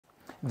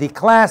The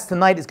class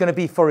tonight is going to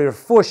be for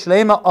Refuah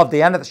Shlema of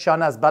the Anat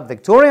Shana's Bat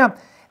Victoria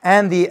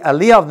and the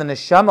Aliyah of the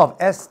Neshama of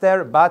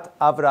Esther Bat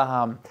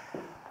Avraham.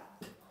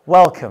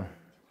 Welcome.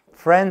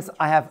 Friends,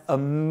 I have a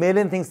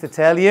million things to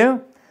tell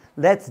you.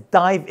 Let's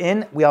dive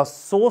in. We are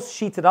source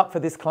sheeted up for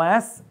this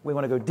class. We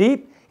want to go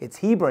deep. It's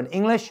Hebrew and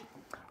English.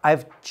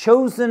 I've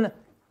chosen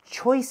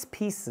choice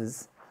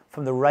pieces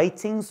from the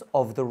writings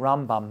of the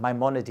Rambam,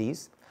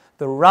 Maimonides.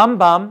 The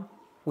Rambam,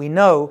 we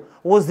know,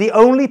 was the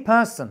only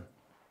person,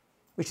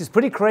 which is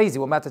pretty crazy,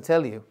 what I'm about to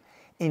tell you,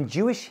 in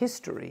Jewish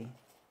history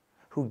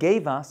who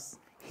gave us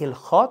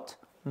Hilchot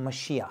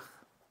Mashiach.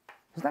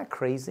 Isn't that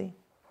crazy?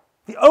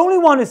 The only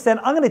one who said,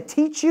 I'm going to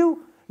teach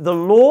you the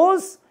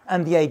laws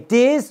and the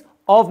ideas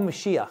of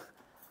Mashiach.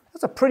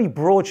 That's a pretty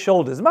broad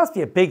shoulders. It must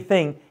be a big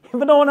thing,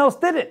 even no one else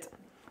did it.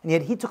 And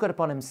yet he took it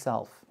upon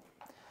himself.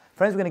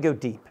 Friends, we're going to go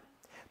deep,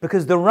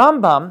 because the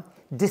Rambam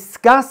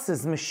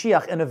discusses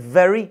Mashiach in a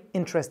very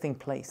interesting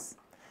place.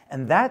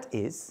 And that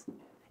is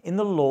in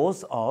the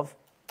laws of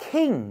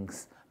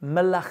kings,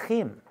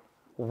 melachim.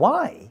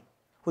 Why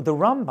would the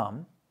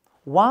Rambam,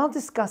 while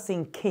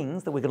discussing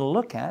kings that we're going to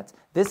look at,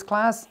 this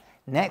class,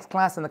 next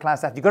class, and the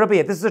class after, you've got to be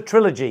it. This is a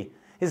trilogy.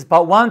 This is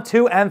part 1,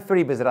 2, and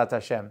 3, B'ezrat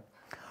Hashem.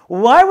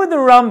 Why would the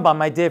Rambam,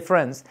 my dear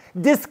friends,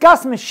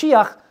 discuss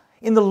Mashiach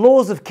in the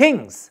laws of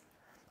kings?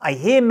 I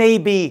hear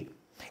maybe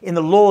in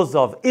the laws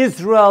of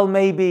Israel,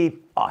 maybe.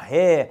 I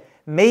hear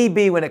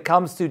maybe when it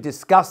comes to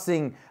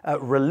discussing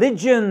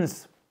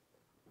religions.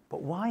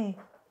 But why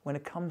when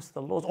it comes to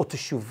the laws, or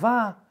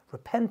teshuvah,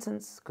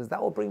 repentance, because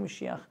that will bring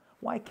Mashiach?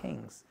 Why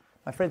kings?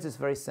 My friends, it's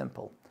very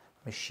simple.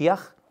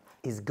 Mashiach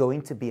is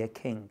going to be a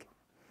king.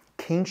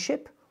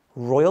 Kingship,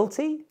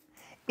 royalty,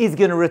 is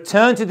going to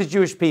return to the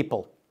Jewish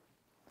people.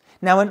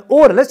 Now, in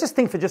order, let's just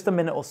think for just a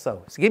minute or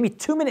so. So give me a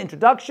 2-minute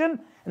introduction,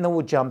 and then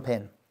we'll jump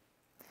in.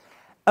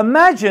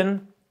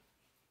 Imagine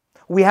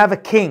we have a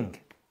king,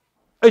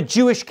 a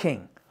Jewish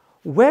king.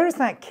 Where is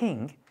that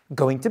king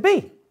going to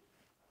be?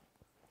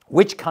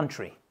 Which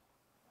country?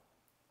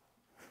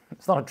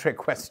 It's not a trick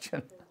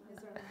question.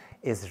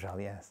 Israel,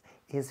 yes.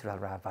 Israel,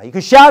 Rabbi. You can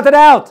shout it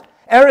out.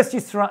 Eretz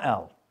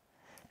Yisrael.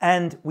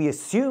 And we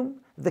assume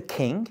the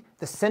king,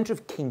 the center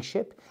of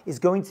kingship, is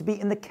going to be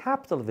in the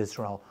capital of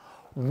Israel.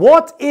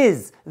 What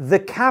is the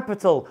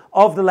capital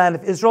of the land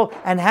of Israel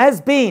and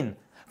has been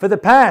for the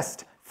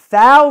past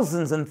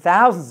thousands and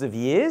thousands of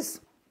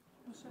years?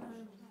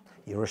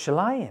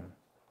 Yerushalayim.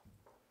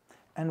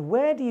 And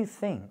where do you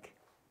think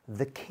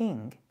the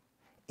king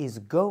is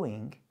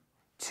going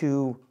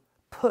to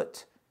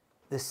put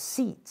the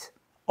seat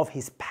of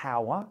his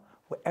power,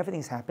 where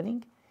everything's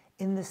happening?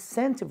 In the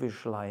center of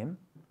Yerushalayim,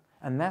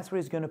 and that's where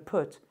he's going to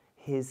put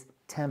his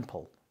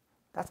temple.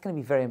 That's going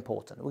to be very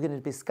important. We're going to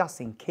be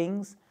discussing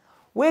kings.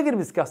 We're going to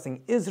be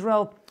discussing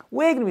Israel.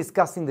 We're going to be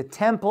discussing the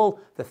temple,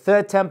 the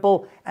third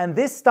temple. And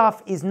this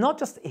stuff is not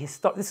just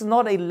this is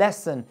not a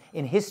lesson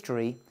in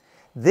history.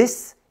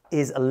 This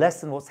is a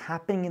lesson what's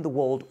happening in the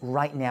world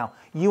right now.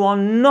 You are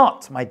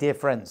not, my dear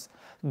friends,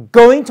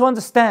 going to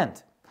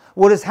understand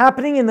what is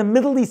happening in the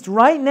Middle East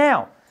right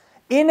now,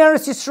 in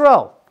Eretz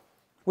Yisrael,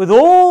 with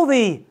all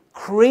the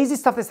crazy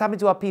stuff that's happening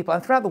to our people,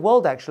 and throughout the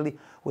world actually,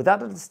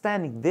 without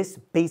understanding this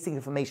basic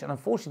information.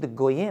 Unfortunately, the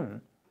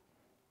Goyim,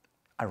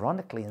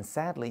 ironically and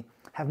sadly,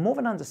 have more of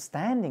an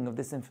understanding of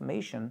this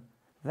information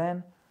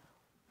than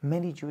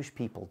many Jewish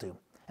people do.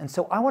 And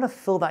so I want to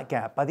fill that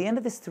gap. By the end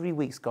of this 3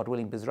 weeks, God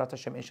willing, B'ezrat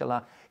Hashem,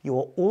 inshallah, you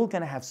are all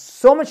going to have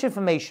so much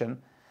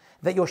information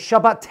that your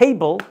Shabbat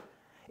table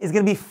is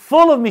going to be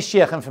full of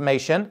Mashiach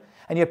information,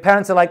 and your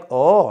parents are like,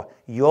 oh,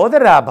 you're the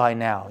rabbi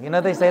now. You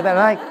know, they say that,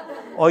 like,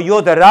 or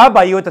you're the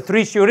rabbi, you're at the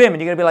 3 shurim, and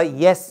you're going to be like,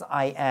 yes,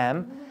 I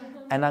am,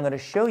 and I'm going to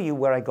show you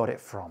where I got it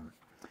from.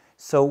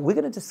 So we're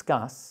going to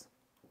discuss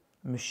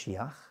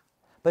Mashiach,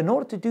 but in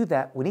order to do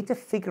that, we need to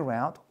figure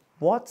out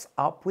what's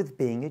up with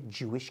being a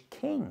Jewish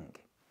king.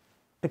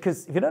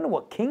 Because if you don't know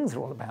what kings are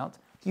all about,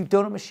 you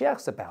don't know what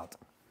Mashiach's about.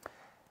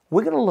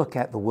 We're going to look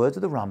at the words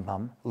of the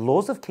Rambam,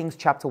 Laws of Kings,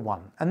 chapter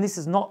 1. And this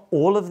is not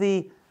all of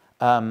the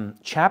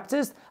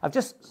chapters. I've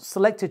just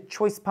selected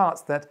choice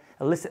parts that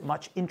elicit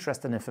much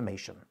interest and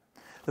information.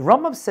 The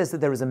Rambam says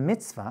that there is a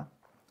mitzvah,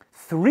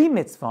 3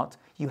 mitzvot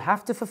you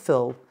have to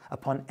fulfill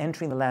upon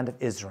entering the land of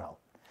Israel.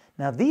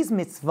 Now, these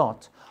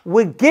mitzvot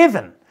were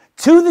given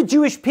to the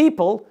Jewish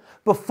people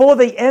before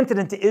they entered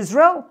into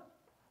Israel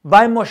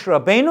by Moshe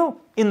Rabbeinu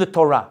in the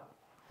Torah.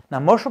 Now,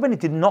 Moshe Rabbeinu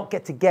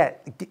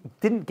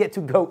didn't get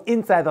to go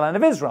inside the land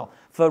of Israel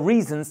for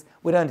reasons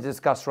we don't need to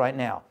discuss right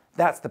now.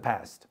 That's the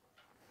past.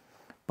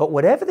 But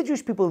whatever the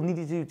Jewish people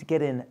needed to do to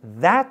get in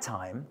that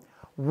time,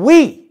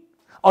 we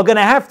are going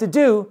to have to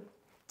do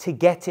to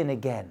get in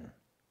again.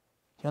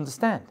 You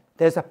understand?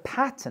 There's a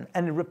pattern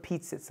and it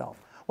repeats itself.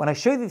 When I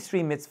show you these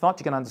 3 mitzvot,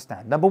 you can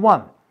understand. Number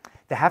 1,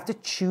 they have to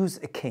choose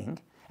a king,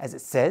 as it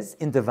says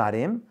in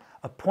Devarim,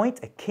 appoint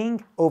a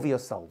king over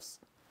yourselves.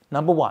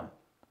 Number 1,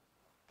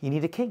 you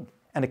need a king,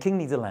 and a king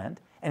needs a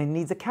land, and he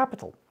needs a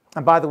capital.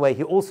 And by the way,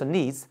 he also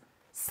needs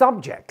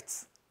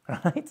subjects,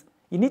 right?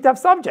 You need to have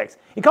subjects.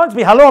 You can't just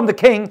be, hello, I'm the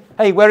king.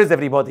 Hey, where is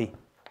everybody?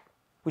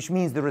 which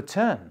means the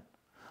return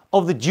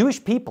of the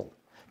Jewish people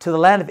to the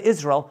land of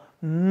Israel,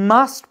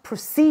 must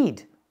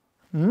precede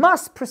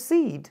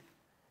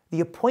the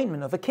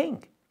appointment of a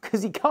king.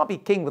 Because he can't be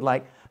king with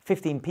like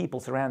 15 people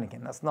surrounding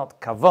him. That's not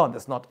kavod,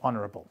 that's not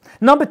honorable.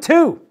 Number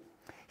two,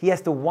 he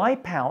has to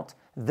wipe out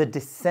the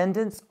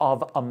descendants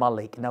of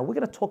Amalek. Now, we're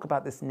going to talk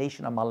about this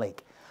nation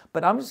Amalek,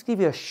 but I'm just going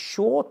to give you a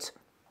short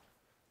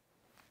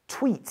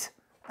tweet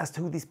as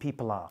to who these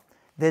people are.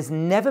 There's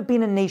never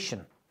been a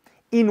nation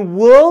in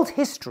world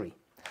history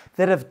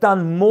that have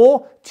done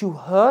more to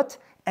hurt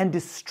and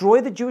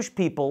destroy the Jewish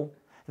people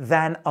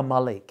than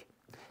Amalek.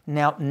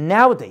 Now,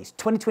 nowadays,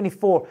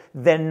 2024,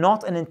 they're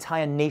not an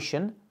entire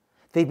nation.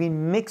 They've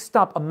been mixed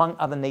up among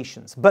other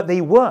nations, but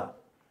they were.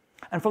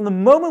 And from the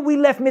moment we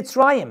left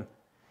Mitzrayim,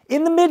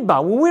 in the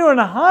Midbar, when we were on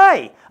a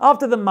high,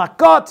 after the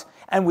Makot,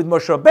 and with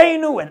Moshe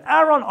Rabbeinu and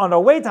Aaron on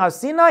our way to Har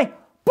Sinai,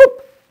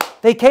 boop,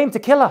 they came to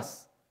kill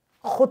us.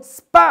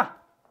 Chutzpah.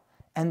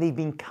 And they've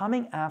been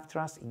coming after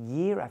us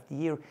year after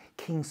year.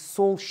 King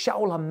Saul,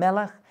 Shaul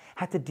HaMelech,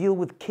 had to deal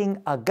with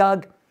King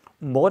Agag.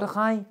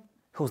 Mordechai,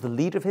 who was the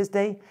leader of his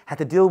day, had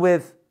to deal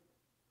with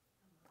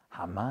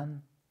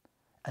Haman.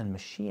 And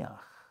Mashiach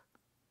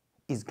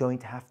is going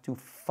to have to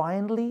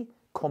finally,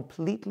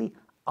 completely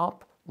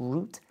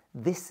uproot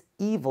this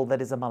evil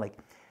that is Amalek.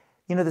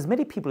 You know, there's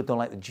many people who don't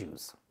like the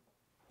Jews.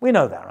 We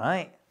know that,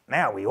 right?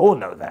 Now we all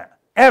know that.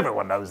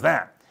 Everyone knows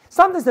that.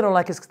 Sometimes they don't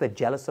like us because they're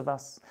jealous of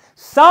us.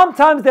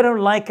 Sometimes they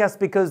don't like us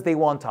because they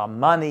want our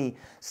money.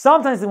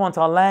 Sometimes they want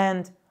our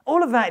land.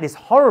 All of that is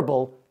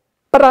horrible,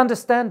 but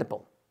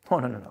understandable. Oh,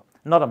 no.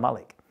 Not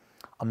Amalek.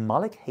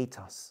 Amalek hate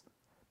us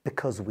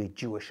because we're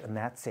Jewish, and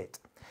that's it.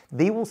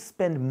 They will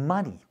spend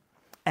money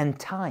and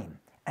time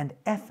and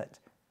effort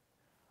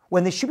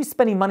when they should be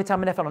spending money,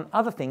 time, and effort on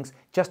other things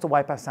just to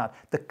wipe us out.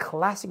 The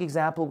classic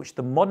example, which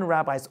the modern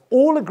rabbis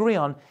all agree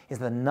on, is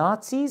the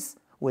Nazis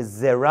were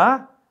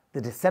Zerah,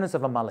 the descendants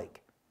of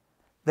Amalek.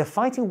 They're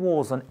fighting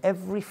wars on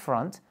every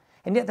front,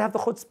 and yet they have the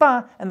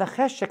chutzpah and the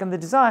cheshek and the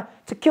desire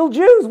to kill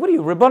Jews. What are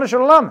you, Ribbon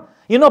Shalom?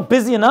 You're not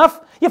busy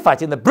enough? You're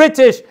fighting the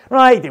British,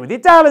 right? You're with the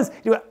Italians.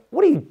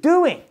 What are you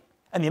doing?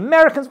 And the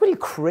Americans, what are you,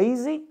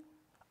 crazy?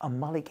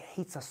 Amalek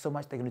hates us so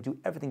much, they're going to do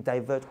everything,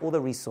 divert all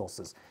the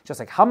resources, just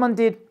like Haman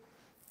did,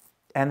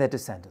 and their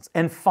descendants.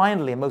 And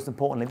finally, and most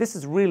importantly, this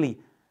is really,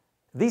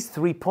 these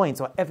 3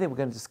 points are everything we're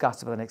going to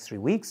discuss over the next 3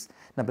 weeks.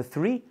 Number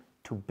 3,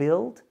 to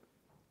build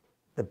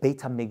the Beit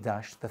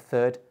HaMikdash, the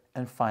third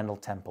and final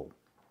temple.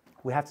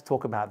 We have to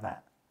talk about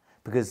that.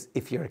 Because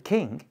if you're a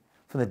king,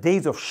 from the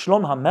days of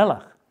Shlom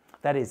HaMelech,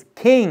 that is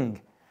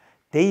King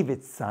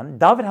David's son,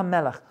 David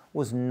HaMelech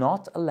was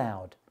not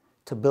allowed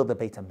to build the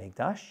Beit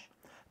HaMikdash,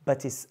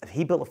 but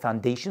he built the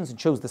foundations and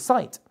chose the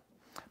site.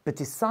 But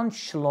his son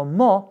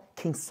Shlomo,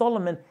 King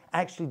Solomon,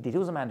 actually did. He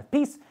was a man of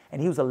peace,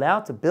 and he was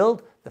allowed to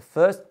build the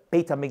first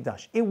Beit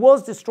HaMikdash. It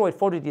was destroyed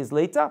 40 years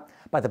later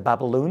by the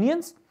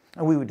Babylonians,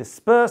 and we were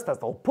dispersed. That's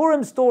the whole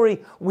Purim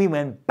story. We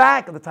went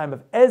back at the time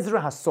of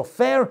Ezra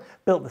HaSofer,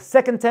 built the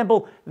second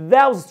temple.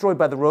 That was destroyed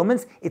by the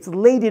Romans. It's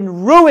laid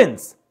in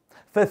ruins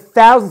for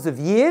thousands of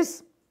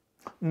years.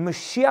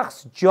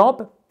 Mashiach's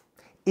job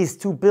is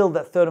to build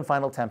that third and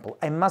final temple.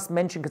 I must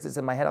mention, because it's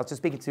in my head, I was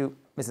just speaking to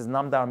Mrs.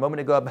 Namdar a moment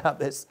ago about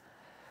this.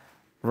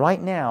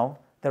 Right now,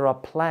 there are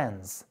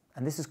plans,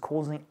 and this is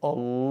causing a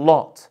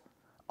lot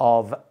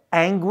of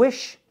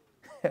anguish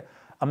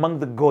among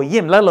the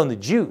Goyim, let alone the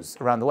Jews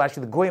around the world.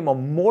 Actually, the Goyim are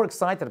more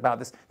excited about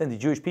this than the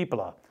Jewish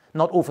people are.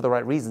 Not all for the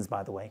right reasons,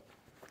 by the way.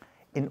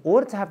 In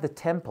order to have the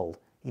temple,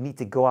 you need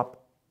to go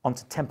up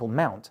onto Temple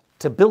Mount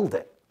to build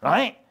it,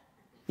 right?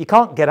 You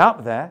can't get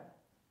up there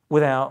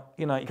without,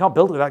 you can't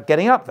build it without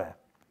getting up there.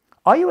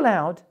 Are you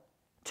allowed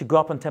to go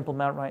up on Temple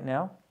Mount right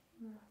now?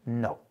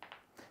 No.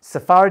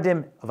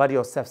 Sephardim, Avad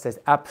Yosef says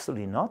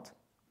absolutely not.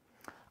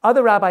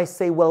 Other rabbis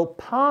say, well,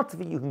 part of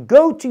it you can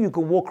go to, you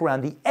can walk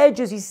around the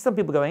edges. You see some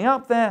people going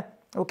up there,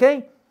 okay?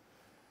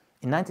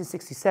 In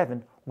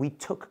 1967, we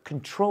took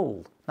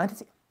control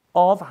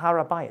of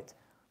Har HaBayit,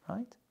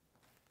 right?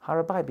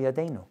 Har HaBayit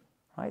biyadenu,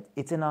 right?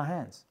 It's in our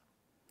hands.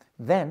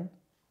 Then,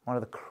 one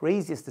of the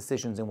craziest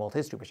decisions in world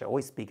history, which I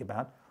always speak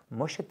about,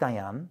 Moshe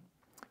Dayan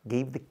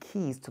gave the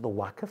keys to the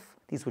Waqf.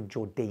 These were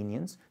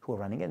Jordanians who were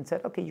running it, and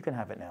said, okay, you can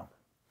have it now.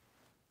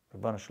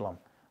 Ribbon Shalom.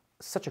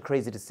 Such a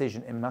crazy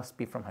decision, it must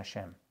be from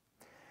Hashem.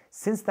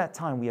 Since that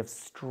time, we have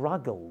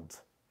struggled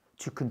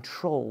to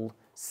control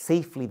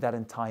safely that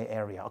entire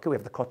area. Okay, we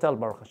have the Kotel,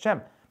 Baruch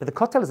Hashem, but the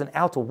Kotel is an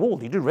outer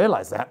wall. You do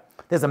realize that.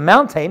 There's a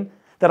mountain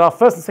that our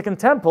first and second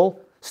temple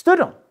stood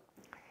on.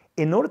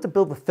 In order to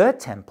build the third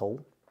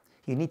temple,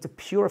 you need to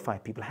purify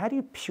people. How do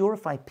you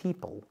purify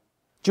people,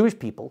 Jewish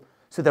people,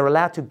 so they're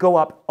allowed to go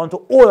up onto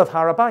all of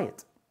Har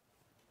HaBayit?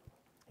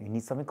 You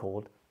need something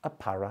called a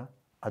para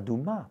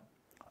aduma,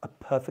 a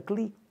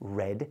perfectly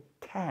red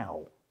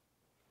cow.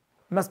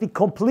 It must be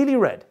completely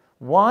red.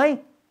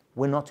 Why?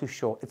 We're not too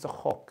sure. It's a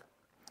chok.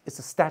 It's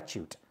a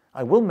statute.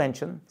 I will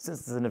mention, since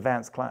it's an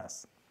advanced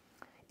class,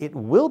 it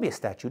will be a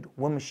statute.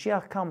 When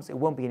Mashiach comes, it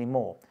won't be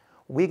anymore.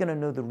 we're going to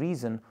know the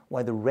reason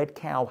why the red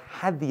cow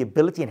had the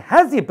ability and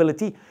has the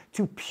ability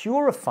to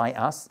purify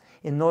us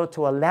in order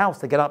to allow us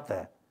to get up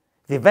there.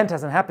 The event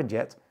hasn't happened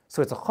yet,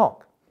 so it's a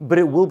chok, but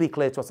it will be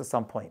clear to us at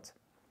some point.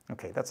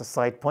 Okay, that's a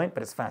side point,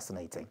 but it's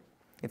fascinating.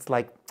 It's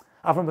like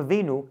Avraham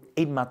Avinu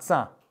ate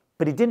matzah,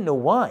 but he didn't know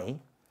why.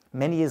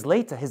 Many years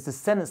later, his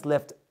descendants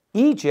left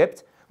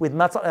Egypt with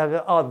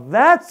matzah. Oh,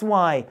 that's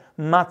why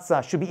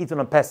matzah should be eaten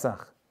on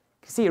Pesach.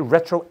 You see, it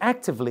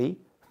retroactively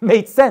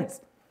made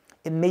sense.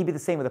 It may be the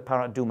same with the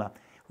Parah Aduma.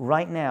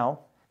 Right now,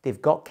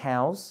 they've got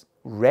cows,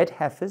 red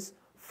heifers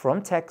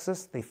from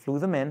Texas. They flew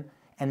them in,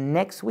 and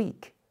next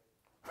week,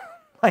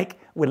 like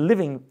we're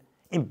living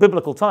in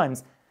biblical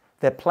times,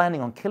 they're planning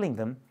on killing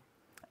them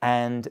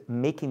and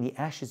making the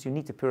ashes you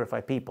need to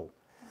purify people.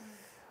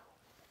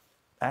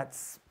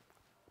 That's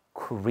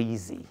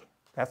crazy.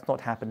 That's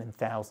not happened in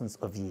thousands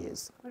of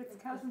years. But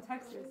it's cows from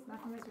Texas,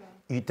 not from Israel.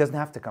 It doesn't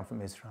have to come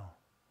from Israel.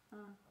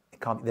 It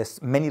can't be,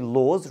 there's many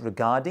laws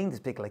regarding this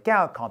particular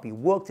cow. It can't be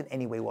worked in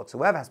any way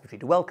whatsoever. Has to be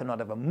treated well. Cannot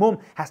have a mum.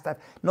 Has to have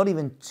not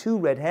even 2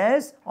 red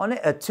hairs on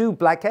it. 2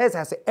 black hairs.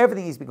 Has to,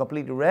 everything needs to be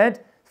completely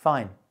red.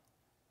 Fine.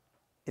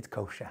 It's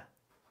kosher.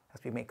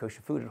 Has to be made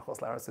kosher food in Chos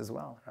Laretz as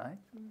well, right?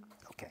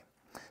 Okay.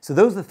 So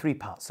those are the 3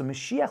 parts. So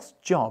Mashiach's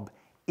job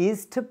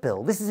is to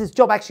build. This is his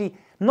job. Actually,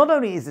 not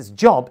only is his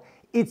job,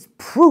 it's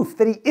proof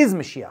that he is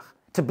Mashiach,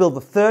 to build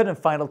the 3rd and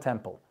final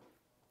temple.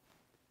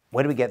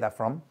 Where do we get that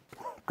from?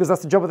 Because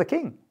that's the job of the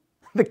king.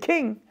 The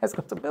king has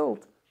got to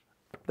build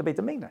the Beit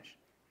HaMikdash.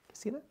 You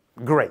see that?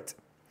 Great.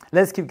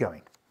 Let's keep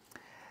going.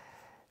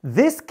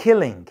 This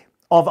killing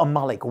of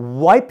Amalek,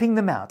 wiping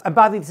them out, and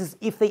by the way, this is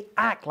if they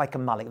act like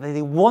Amalek,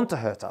 they want to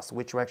hurt us,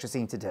 which we're actually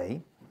seeing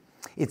today.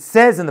 It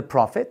says in the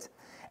prophet,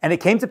 and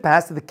it came to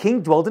pass that the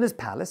king dwelled in his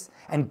palace,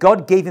 and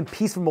God gave him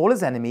peace from all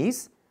his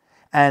enemies.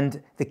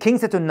 And the king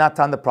said to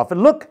Natan the prophet,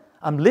 look,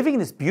 I'm living in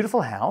this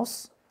beautiful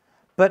house,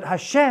 but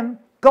Hashem,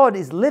 God,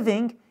 is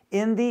living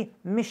in the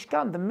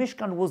Mishkan. The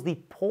Mishkan was the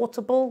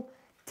portable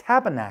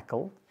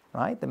tabernacle,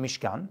 right? The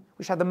Mishkan,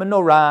 which had the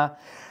menorah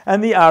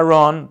and the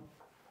Aron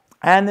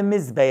and the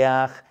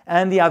Mizbeach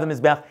and the other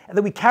Mizbeach, and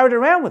that we carried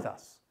around with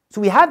us. So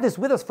we had this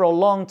with us for a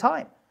long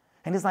time.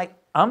 And it's like,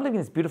 I'm living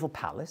in this beautiful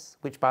palace,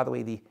 which, by the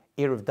way, the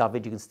era of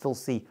David, you can still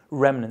see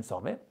remnants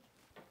of it.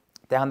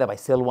 Down there by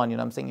Silwan, you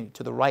know, I'm saying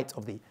to the right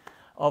of the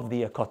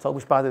Kotel,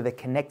 which, by the way, they're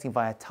connecting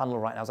via a tunnel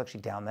right now. I was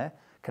actually down there,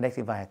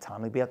 connecting via a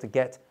tunnel. You'll be able to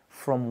get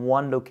from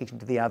one location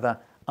to the other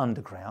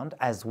underground,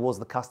 as was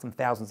the custom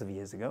thousands of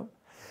years ago.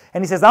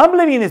 And he says, I'm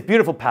living in this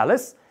beautiful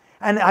palace,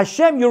 and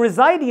Hashem, you're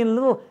residing in a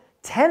little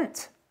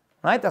tent,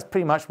 right? That's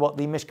pretty much what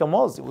the Mishkan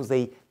was. It was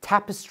a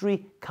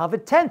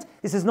tapestry-covered tent.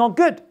 This is not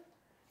good.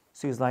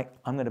 So he's like,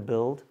 I'm going to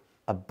build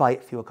a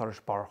bait for HaKadosh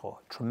Baruch Hu.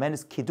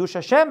 Tremendous Kiddush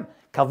Hashem,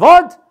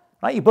 Kavod,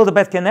 right? You build a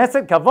Bet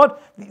Knesset, Kavod.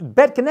 The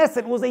Bet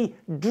Knesset was a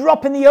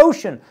drop in the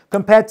ocean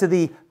compared to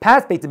the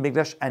past Beit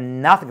HaMikdash,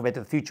 and nothing compared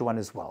to the future one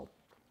as well.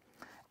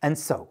 And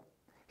so,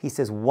 he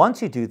says,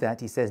 once you do that,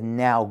 he says,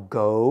 now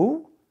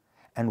go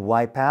and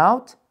wipe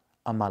out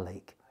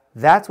Amalek.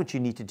 That's what you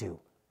need to do.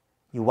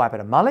 You wipe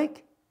out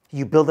Amalek,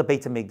 you build a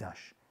Beit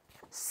HaMikdash.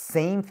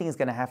 Same thing is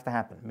going to have to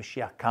happen.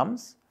 Mashiach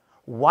comes,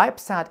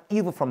 wipes out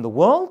evil from the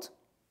world,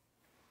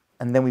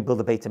 and then we build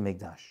a Beit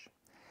HaMikdash.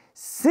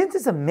 Since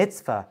it's a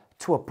mitzvah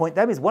to a point,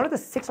 that means one of the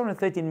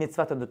 613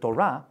 mitzvot in the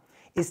Torah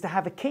is to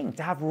have a king,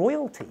 to have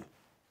royalty.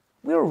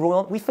 We're a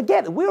royal, we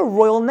forget that we're a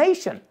royal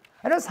nation.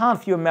 I know it's hard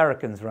for you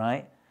Americans,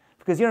 right?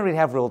 Because you don't really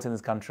have royalty in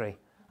this country.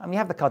 I mean, you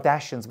have the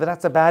Kardashians, but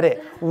that's about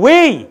it.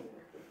 Well,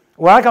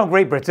 I come from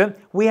Great Britain,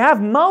 we have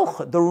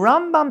Malchut. The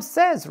Rambam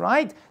says,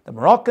 right? The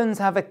Moroccans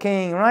have a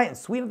king, right? In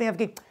Sweden they have a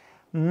king.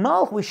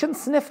 Malchut, we shouldn't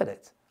sniff at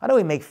it. I know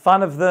we make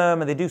fun of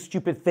them and they do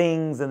stupid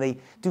things and they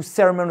do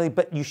ceremony,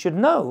 but you should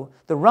know,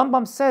 the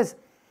Rambam says,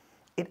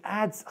 it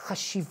adds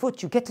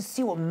chashivut. You get to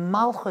see what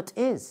Malchut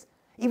is.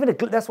 Even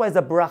that's why it's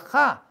a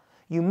bracha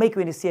you make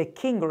when you see a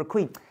king or a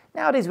queen.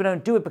 Nowadays we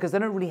don't do it because they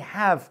don't really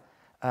have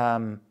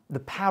the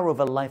power of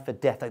a life or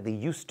death like they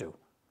used to.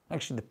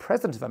 Actually, the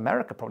President of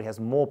America probably has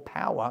more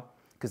power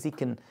because he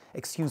can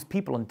excuse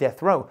people on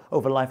death row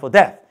over life or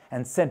death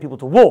and send people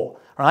to war,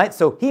 right?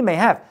 So he may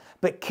have.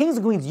 But kings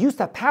and queens used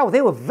to have power.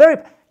 They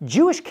were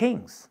Jewish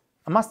kings.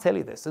 I must tell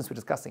you this, since we're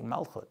discussing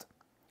Malchut,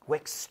 were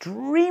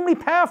extremely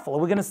powerful.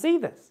 We're going to see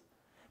this.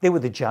 They were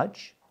the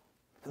judge,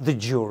 the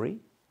jury,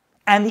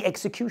 and the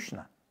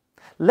executioner.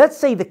 Let's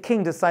say the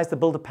king decides to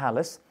build a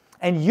palace,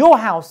 and your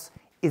house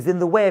is in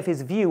the way of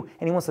his view,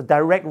 and he wants a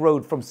direct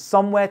road from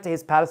somewhere to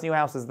his palace, and your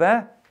house is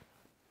there.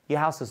 Your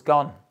house is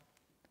gone.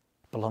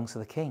 It belongs to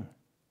the king.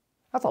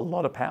 That's a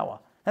lot of power.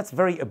 That's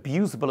very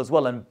abusable as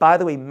well. And by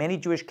the way, many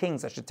Jewish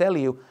kings, I should tell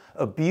you,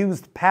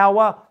 abused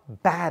power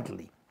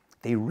badly.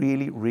 They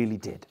really, really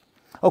did.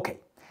 Okay.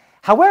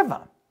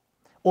 However,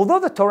 although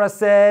the Torah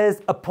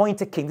says appoint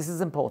a king, this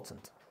is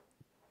important.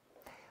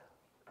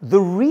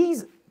 The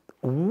reason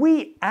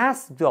we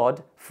asked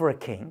God for a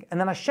king, and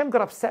then Hashem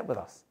got upset with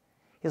us.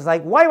 He's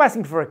like, why are you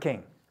asking for a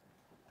king?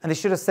 And they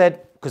should have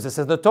said, because this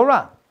is the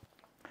Torah.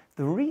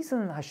 The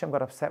reason Hashem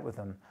got upset with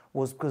them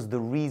was because the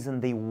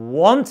reason they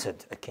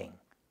wanted a king.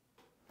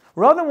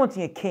 Rather than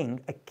wanting a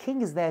king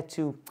is there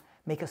to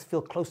make us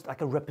feel close,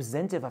 like a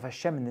representative of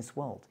Hashem in this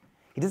world.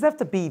 He doesn't have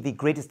to be the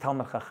greatest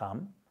Talmid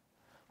Chacham,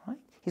 right?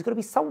 He's got to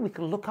be someone we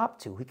can look up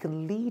to, who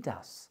can lead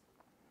us.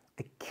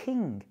 A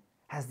king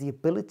has the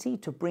ability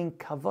to bring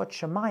kavod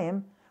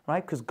shamayim,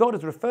 right? Because God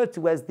is referred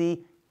to as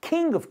the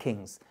King of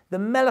Kings, the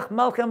Melech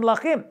Malchei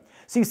Melachim.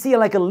 So you see,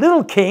 like a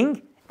little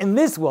king in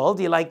this world,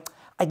 you're like,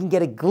 I can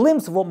get a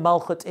glimpse of what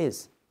Malchut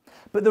is.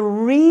 But the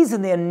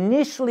reason they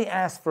initially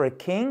asked for a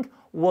king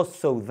was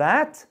so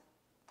that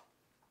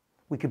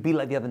we could be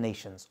like the other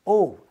nations.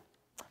 Oh,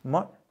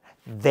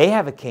 they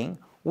have a king.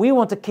 We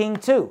want a king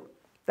too.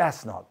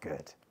 That's not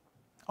good.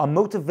 Our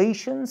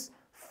motivations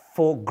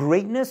for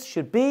greatness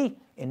should be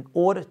in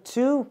order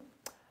to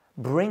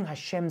bring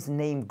Hashem's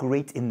name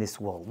great in this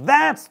world.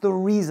 That's the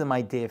reason,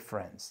 my dear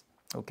friends.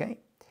 Okay?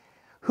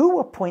 Who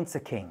appoints a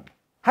king?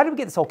 How did we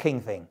get this whole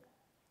king thing?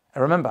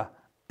 And remember,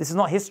 this is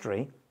not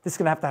history. This is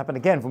going to have to happen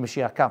again when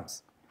Mashiach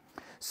comes.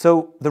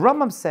 So the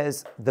Rambam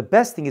says the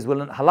best thing is,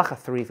 well, in Halacha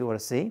 3, if you want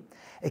to see,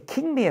 a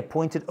king may be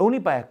appointed only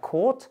by a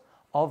court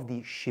of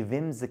the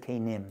Shivim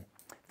Zakenim,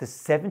 the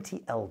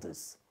 70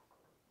 elders.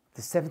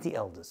 The 70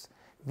 elders.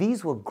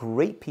 These were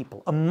great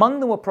people. Among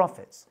them were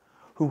prophets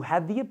who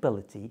had the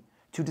ability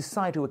to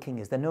decide who a king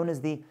is. They're known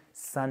as the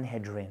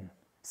Sanhedrin.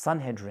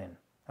 Sanhedrin,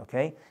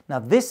 okay? Now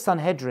this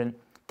Sanhedrin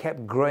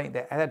kept growing.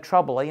 They had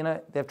trouble, they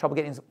have trouble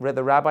getting rid of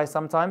the rabbis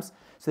sometimes,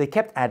 so they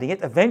kept adding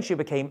it. Eventually it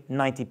became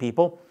 90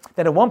 people.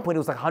 Then at one point it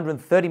was like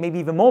 130, maybe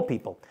even more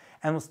people.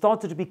 And it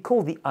started to be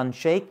called the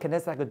Anshe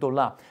Knesset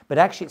HaGedolah. But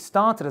actually it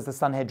started as the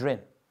Sanhedrin.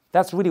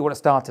 That's really what it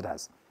started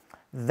as.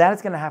 That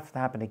is going to have to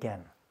happen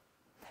again.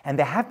 And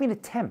there have been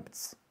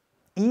attempts,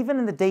 even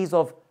in the days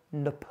of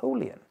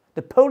Napoleon.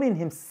 Napoleon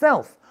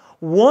himself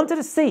wanted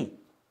to see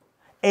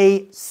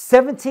a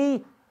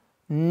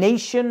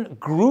 70-nation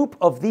group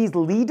of these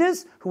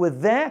leaders who were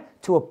there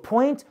to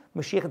appoint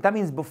Mashiach. That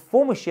means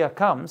before Mashiach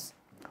comes,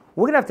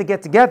 we're going to have to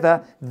get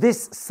together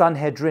this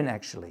Sanhedrin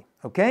actually,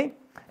 okay?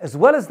 As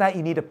well as that,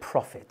 you need a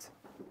prophet.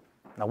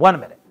 Now, wait a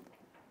minute.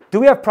 Do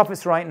we have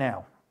prophets right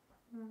now?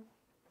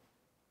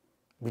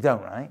 We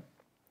don't, right?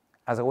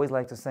 As I always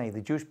like to say,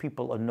 the Jewish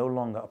people are no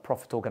longer a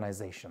prophet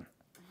organization.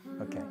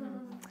 Okay.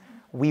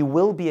 We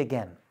will be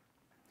again.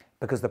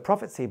 Because the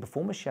prophets say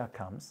before Mashiach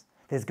comes,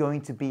 there's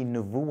going to be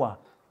Nevuah,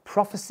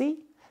 prophecy,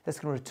 that's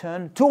going to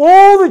return to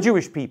all the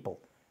Jewish people.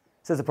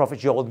 Says the prophet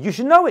Joel, you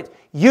should know it.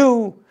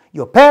 You,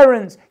 your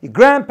parents, your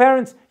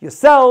grandparents,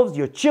 yourselves,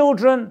 your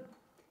children.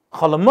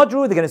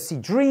 Cholamadru, they're going to see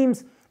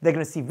dreams, they're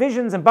going to see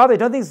visions. And by the way,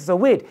 don't think this is so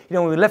weird.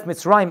 When we left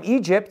Mitzrayim,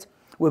 Egypt,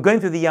 we were going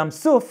through the Yam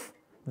Suf,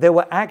 there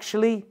were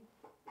actually,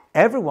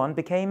 everyone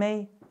became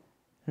a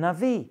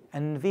Navi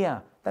and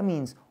Neviah. That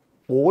means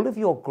all of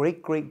your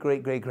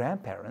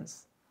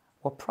great-great-great-great-grandparents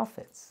were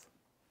prophets.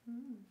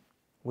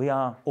 We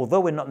are,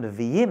 although we're not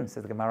Nevi'im,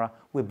 says the Gemara,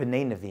 we're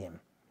B'nai Nevi'im.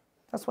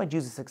 That's why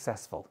Jews are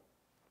successful.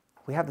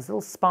 We have this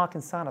little spark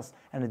inside us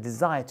and a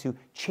desire to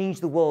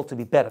change the world to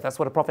be better. That's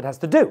what a prophet has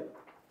to do.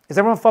 Is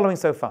everyone following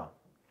so far?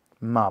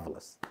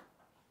 Marvelous.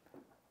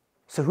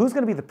 So who's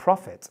going to be the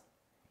prophet,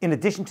 in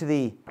addition to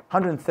the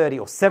 130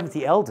 or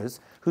 70 elders,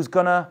 who's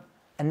going to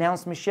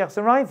announce Mashiach's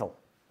arrival?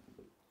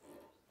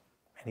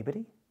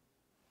 Anybody?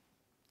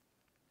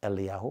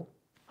 Eliyahu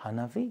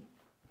Hanavi.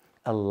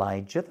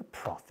 Elijah the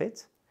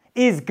prophet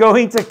is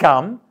going to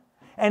come,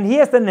 and he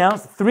has to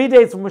announce 3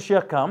 days when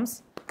Mashiach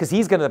comes, because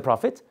he's going to be the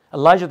prophet,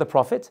 Elijah the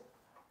prophet,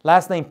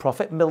 last name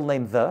prophet, middle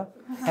name the,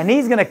 and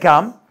he's going to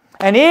come,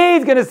 and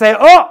he's going to say,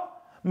 oh,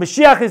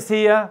 Mashiach is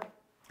here.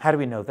 How do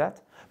we know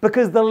that?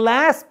 Because the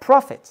last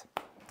prophet,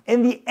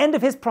 in the end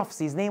of his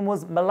prophecy, his name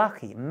was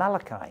Malachi.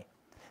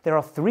 There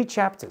are 3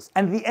 chapters,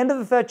 and at the end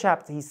of the 3rd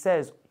chapter, he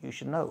says, you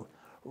should know,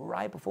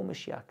 right before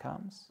Mashiach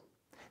comes,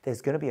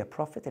 there's going to be a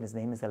prophet, and his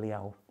name is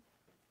Eliyahu.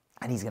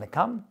 And he's going to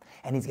come,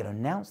 and he's going to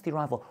announce the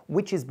arrival,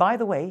 which is, by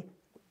the way,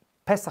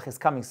 Pesach is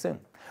coming soon.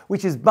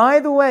 Which is, by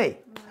the way,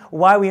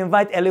 why we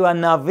invite Eliyahu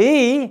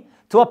Navi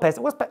to our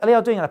Pesach. What's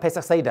Eliyahu doing on a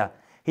Pesach Seder?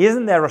 He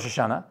isn't there Rosh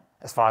Hashanah,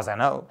 as far as I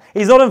know.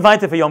 He's not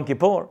invited for Yom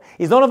Kippur.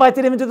 He's not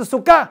invited even to the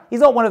Sukkah. He's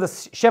not one of the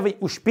Sheva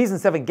Ushpiz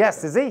and 7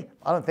 guests, is he?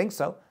 I don't think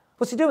so.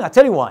 What's he doing? I'll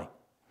tell you why.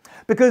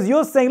 Because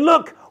you're saying,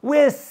 look,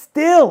 we're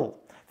still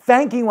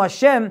thanking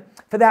Hashem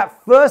for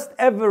that first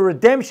ever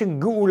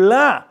redemption,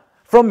 Geula,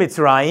 from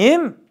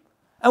Mitzrayim.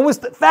 And we're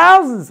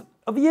thousands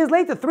of years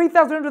later,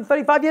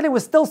 3,335 years later, we're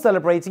still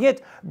celebrating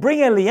it. Bring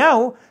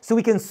Eliyahu so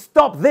we can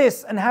stop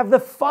this and have the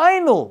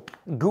final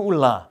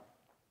Geula.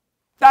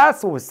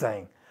 That's what we're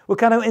saying. We're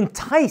kind of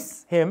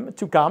entice him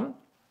to come,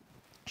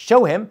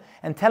 show him,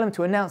 and tell him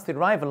to announce the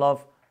arrival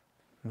of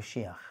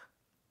Mashiach.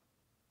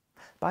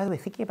 By the way,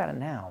 thinking about it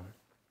now,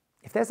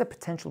 if there's a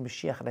potential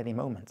Mashiach at any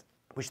moment,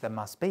 which there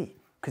must be,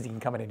 because he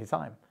can come at any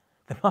time,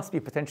 there must be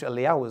a potential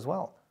Eliyahu as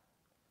well.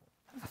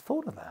 I never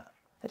thought of that.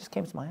 That just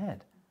came to my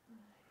head.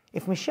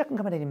 If Mashiach can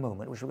come at any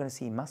moment, which we're going to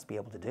see he must be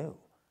able to do,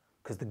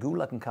 because the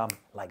Geula can come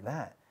like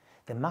that,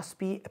 there must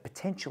be a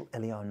potential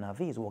Eliyahu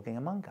Navi is walking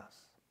among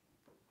us.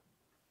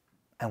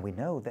 And we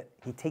know that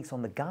he takes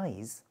on the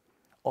guise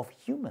of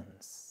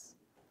humans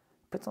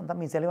puts on, that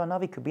means Eliyahu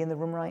Navi could be in the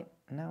room right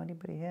now.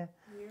 Anybody here?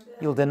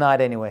 You'll deny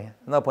it anyway.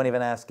 No point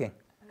even asking.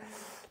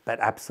 But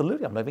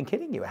absolutely, I'm not even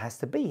kidding you. It has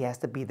to be. He has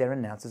to be there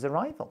and announce his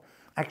arrival.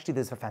 Actually,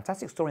 there's a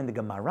fantastic story in the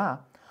Gemara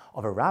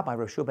of a rabbi,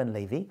 Rosh ben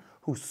Levi,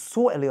 who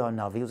saw Eliyahu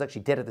Navi. He was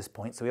actually dead at this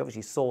point, so he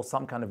obviously saw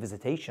some kind of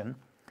visitation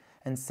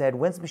and said,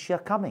 when's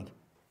Mashiach coming?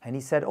 And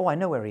he said, oh, I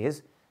know where he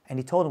is. And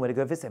he told him where to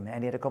go visit him,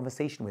 and he had a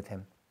conversation with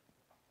him.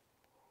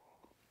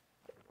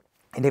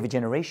 In every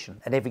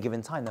generation, at every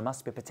given time, there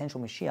must be a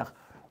potential Mashiach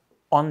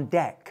on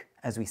deck,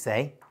 as we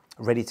say,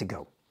 ready to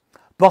go.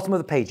 Bottom of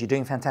the page, you're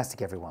doing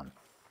fantastic, everyone.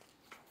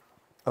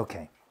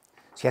 Okay,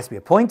 so he has to be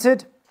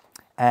appointed,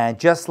 and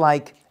just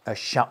like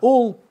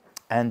Shaul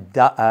and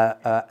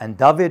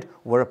David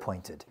were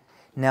appointed.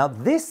 Now,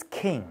 this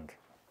king,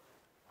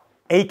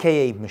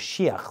 aka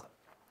Mashiach,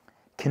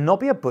 cannot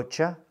be a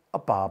butcher, a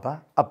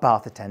barber, a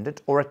bath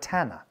attendant, or a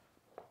tanner.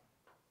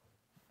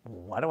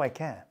 Why do I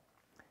care?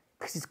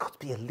 Because he's got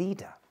to be a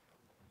leader.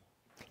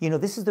 You know,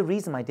 this is the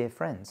reason, my dear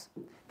friends,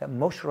 that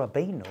Moshe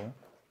Rabbeinu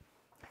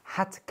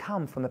had to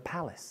come from the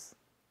palace.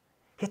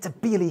 He had to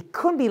be, he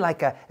couldn't be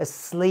like a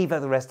slave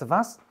like the rest of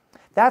us.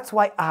 That's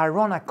why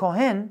Aaron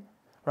HaKohen,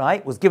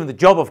 right, was given the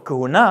job of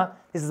Kahuna.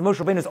 This is Moshe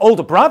Rabbeinu's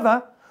older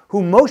brother,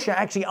 who Moshe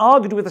actually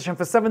argued with Hashem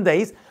for 7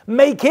 days.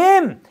 Make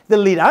him the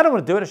leader. I don't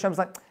want to do it. Hashem's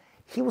like,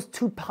 he was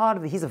too part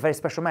of it. He's a very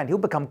special man. He'll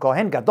become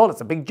Kohen Gadol. It's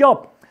a big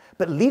job.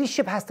 But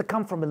leadership has to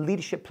come from a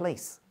leadership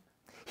place.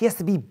 He has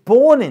to be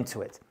born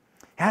into it.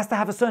 He has to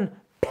have a certain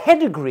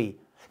pedigree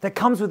that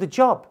comes with the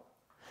job.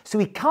 So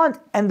he can't,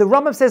 and the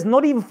Rambam says,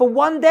 not even for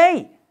 1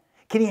 day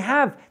can he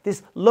have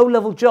this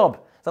low-level job.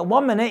 So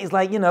 1 minute he's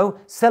like, you know,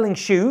 selling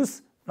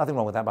shoes. Nothing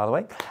wrong with that, by the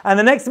way. And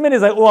the next minute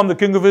he's like, oh, I'm the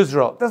king of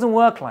Israel. It doesn't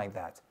work like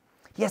that.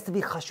 He has to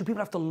be chashuv.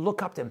 People have to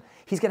look up to him.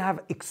 He's going to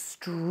have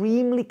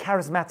extremely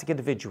charismatic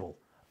individual.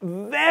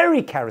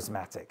 Very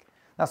charismatic.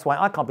 That's why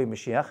I can't be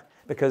Mashiach,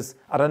 because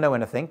I don't know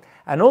anything.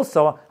 And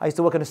also, I used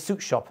to work in a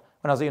suit shop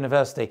when I was at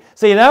university.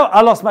 So, you know,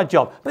 I lost my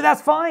job. But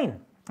that's fine.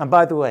 And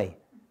by the way,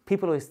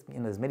 people always, you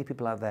know, there's many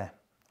people out there.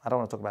 I don't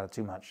want to talk about it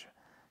too much,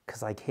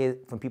 because I hear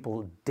from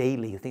people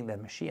daily who think they're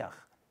Mashiach,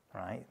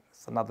 right?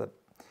 It's another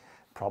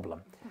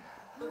problem.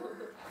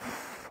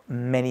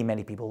 Many,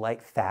 many people,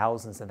 like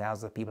thousands and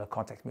thousands of people have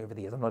contacted me over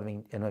the years. I'm not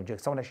even joking.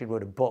 Someone actually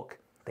wrote a book.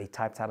 They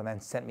typed out and then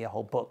sent me a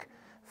whole book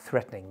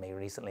threatening me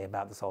recently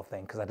about this whole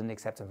thing because I didn't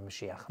accept him as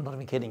Mashiach. I'm not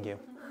even kidding you.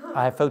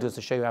 I have photos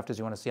to show you after if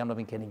you want to see. I'm not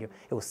even kidding you.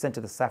 It was sent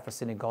to the Safra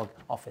Synagogue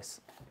office.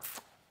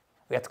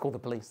 We had to call the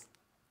police.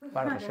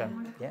 Baruch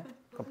Hashem. Yeah,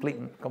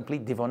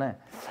 complete divoné.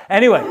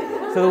 Anyway,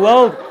 so the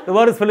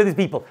world is full of these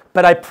people.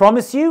 But I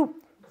promise you,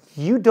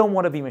 you don't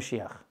want to be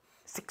Mashiach.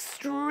 It's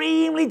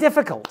extremely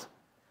difficult.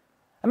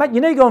 Imagine,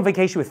 you know, you go on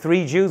vacation with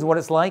 3 Jews, what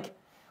it's like.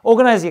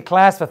 Organize your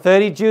class for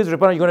 30 Jews. You're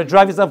going to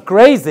drive yourself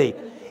crazy.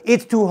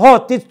 It's too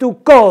hot, it's too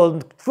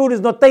cold, food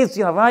is not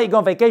tasty enough, right? You go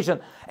on vacation,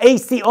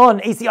 AC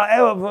on, AC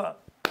on.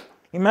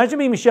 Imagine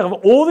being Mashiach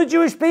of all the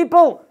Jewish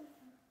people.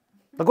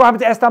 Look what happened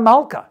to Esther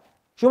Malka.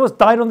 She almost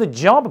died on the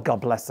job, God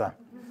bless her.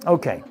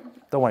 Okay,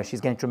 don't worry, she's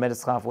getting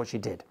tremendous schar for what she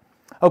did.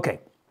 Okay,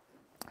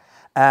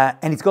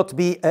 and he's got to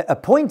be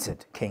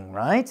appointed king,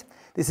 right?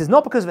 This is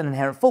not because of an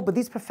inherent fault, but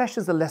these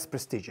professions are less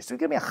prestigious. So he's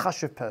going to be a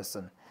chashuv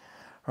person,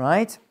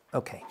 right?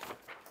 Okay,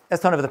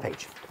 let's turn over the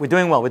page. We're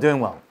doing well, we're doing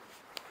well.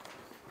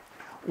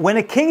 When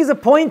a king is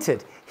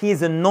appointed, he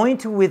is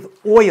anointed with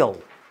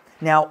oil.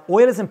 Now,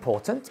 oil is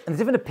important, and there's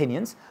different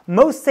opinions.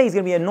 Most say he's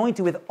going to be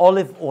anointed with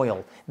olive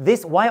oil.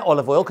 Why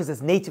olive oil? Because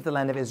it's native to the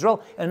land of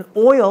Israel, and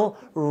oil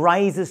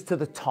rises to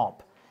the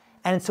top.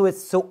 And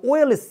so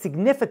oil is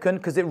significant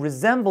because it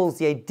resembles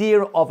the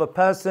idea of a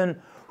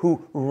person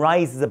who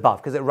rises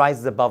above, because it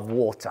rises above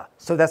water.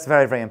 So that's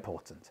very, very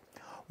important.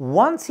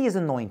 Once he is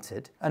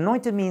anointed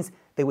means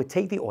they would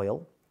take the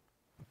oil,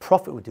 the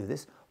prophet would do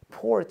this,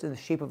 pour it in the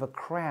shape of a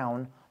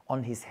crown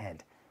on his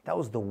head. That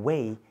was the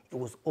way it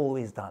was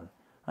always done.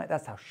 Right?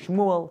 That's how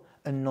Shmuel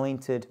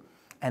anointed,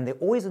 and they're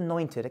always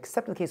anointed,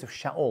 except in the case of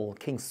Shaul,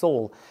 King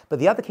Saul, but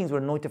the other kings were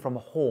anointed from a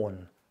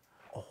horn.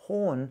 A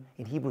horn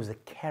in Hebrew is a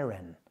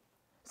keren.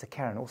 It's a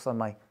keren. Also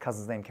my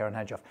cousin's name, Keren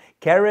Hadjoff.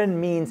 Keren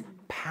means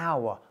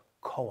power,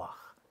 koach.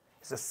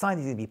 It's a sign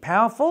that he's going to be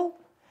powerful,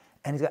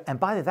 and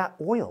by the way, that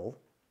oil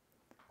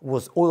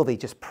was oil they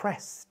just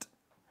pressed.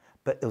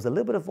 But there was a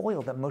little bit of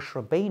oil that Moshe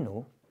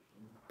Rabbeinu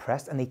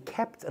pressed, and they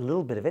kept a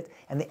little bit of it,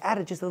 and they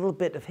added just a little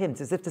bit of him.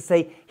 It's as if to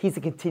say he's a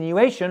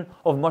continuation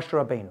of Moshe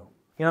Rabbeinu. You know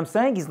what I'm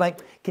saying? He's like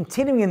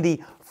continuing in the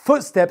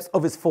footsteps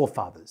of his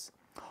forefathers.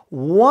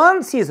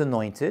 Once he is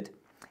anointed,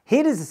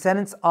 his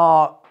descendants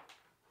are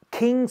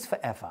kings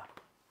forever.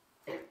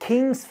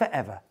 Kings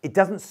forever. It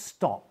doesn't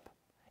stop.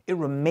 It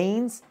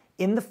remains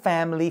in the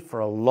family for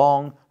a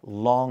long,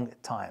 long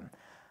time.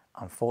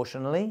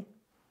 Unfortunately,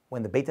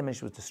 when the Beit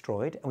HaMikdash was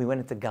destroyed and we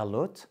went into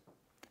Galut,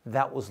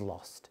 that was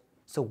lost.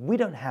 So we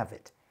don't have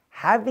it.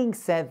 Having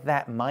said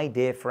that, my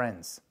dear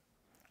friends,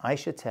 I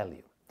should tell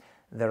you,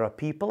 there are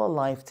people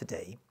alive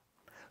today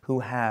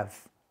who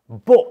have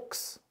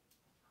books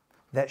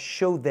that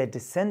show their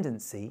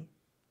descendancy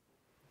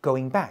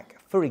going back.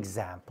 For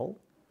example,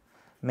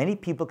 many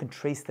people can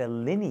trace their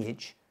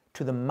lineage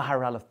to the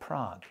Maharal of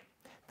Prague.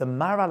 The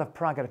Maharal of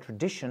Prague had a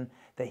tradition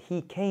that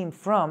he came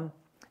from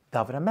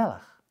David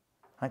HaMelech,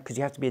 right? Because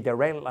you have to be a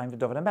direct line for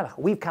David HaMelech.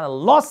 We've kind of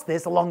lost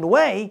this along the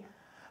way,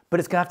 but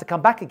it's going to have to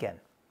come back again.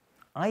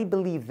 I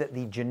believe that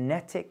the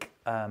genetic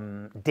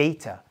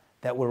data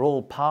that we're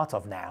all part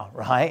of now,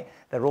 right?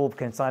 They're all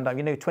signed up.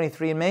 You know,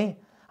 23andMe?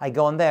 I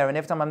go on there, and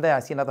every time I'm there, I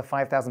see another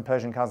 5,000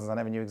 Persian cousins I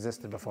never knew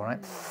existed before,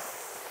 right?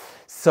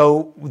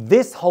 So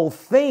this whole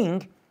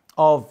thing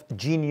of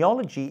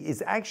genealogy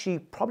is actually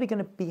probably going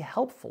to be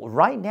helpful.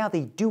 Right now,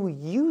 they do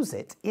use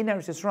it in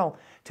Eretz Yisrael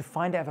to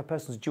find out if a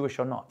person's Jewish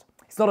or not.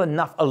 It's not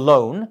enough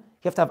alone. You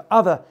have to have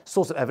other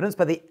source of evidence,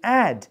 but they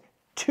add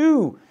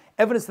to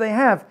evidence they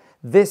have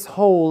this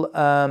whole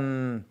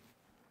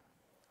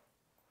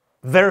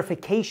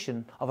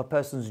verification of a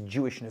person's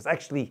Jewishness.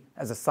 Actually,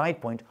 as a side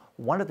point,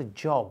 one of the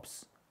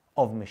jobs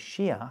of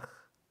Mashiach,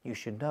 you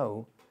should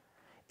know,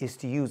 is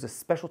to use a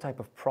special type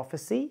of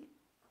prophecy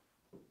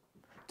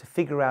to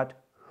figure out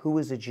who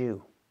is a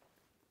Jew.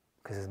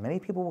 Because there's many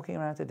people walking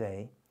around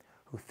today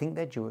who think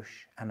they're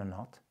Jewish and are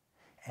not,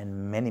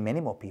 and many, many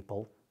more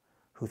people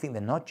who think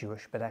they're not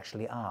Jewish but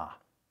actually are.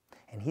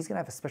 And he's going to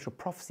have a special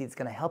prophecy that's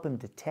going to help him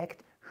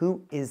detect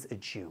who is a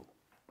Jew.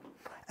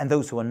 And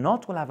those who are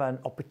not will have an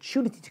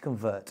opportunity to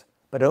convert,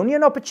 but only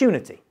an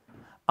opportunity.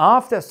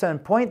 After a certain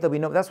point, there'll be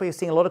no, that's why you're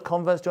seeing a lot of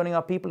converts joining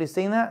our people. You're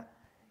seeing that?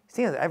 You're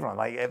seeing that everyone,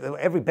 like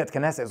every Bet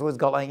Knesset has always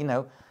got, like, you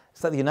know,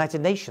 it's like the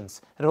United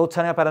Nations. They're all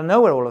turning up out of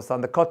nowhere all of a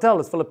sudden. The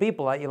cartel is full of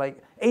people,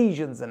 like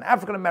Asians and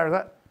African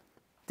Americans.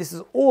 This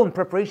is all in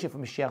preparation for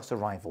Mashiach's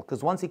arrival,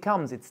 because once he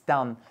comes, it's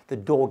done. The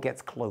door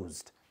gets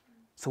closed.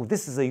 So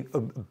this is a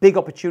big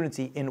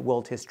opportunity in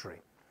world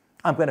history.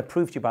 I'm going to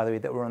prove to you, by the way,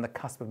 that we're on the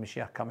cusp of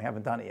Mashiach coming. We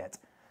haven't done it yet.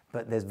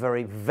 But there's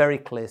very, very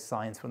clear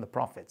signs from the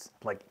prophets,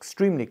 like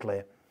extremely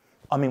clear.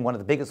 I mean, one of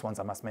the biggest ones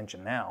I must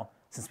mention now,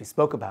 since we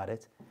spoke about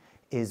it,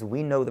 is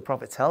we know the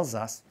prophet tells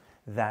us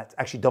that,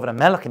 actually David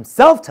HaMelech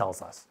himself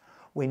tells us,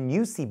 when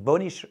you see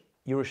Boni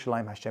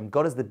Yerushalayim Hashem,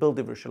 God is the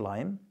builder of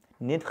Yerushalayim,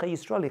 Nidcha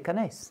Yisrael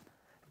Yikanes.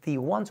 The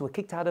ones who were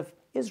kicked out of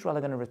Israel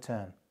are going to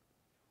return.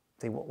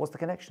 Say, what's the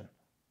connection?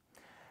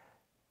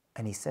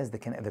 And he says, the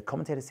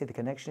commentators say the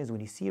connection is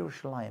when you see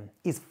Yerushalayim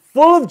is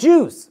full of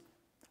Jews,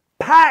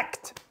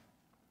 packed,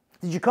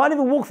 that you can't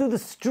even walk through the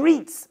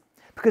streets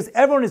because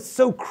everyone is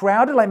so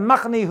crowded, like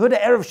Machane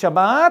Yehuda Erev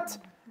Shabbat.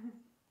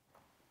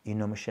 You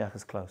know Mashiach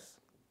is close.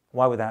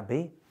 Why would that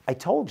be? I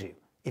told you,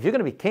 if you're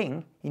going to be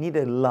king, you need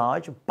a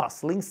large,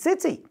 bustling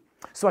city.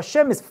 So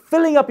Hashem is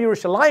filling up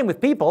Yerushalayim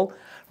with people,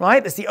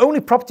 right? It's the only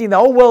property in the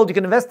whole world you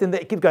can invest in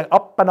that keeps going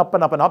up and up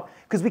and up and up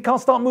because we can't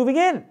start moving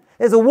in.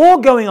 There's a war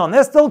going on.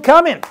 They're still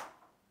coming.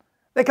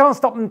 They can't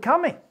stop them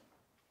coming.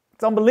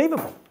 It's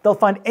unbelievable. They'll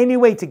find any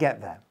way to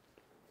get there.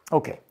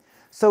 Okay,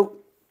 so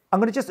I'm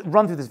going to just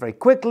run through this very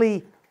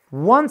quickly.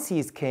 Once he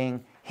is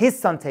king, his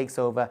son takes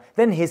over,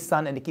 then his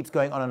son, and it keeps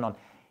going on and on.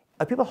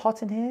 Are people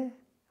hot in here?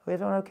 Are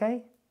everyone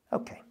okay?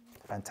 Okay,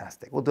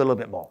 fantastic. We'll do a little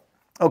bit more.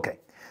 Okay,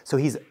 so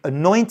he's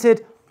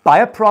anointed by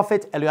a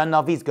prophet. Eliyahu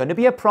Navi is going to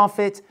be a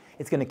prophet.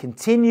 It's going to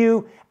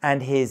continue,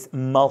 and his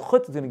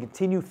malchut is going to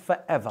continue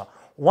forever.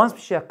 Once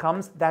Mashiach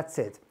comes, that's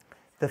it.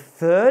 The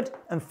third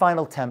and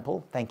final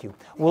temple, thank you,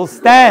 will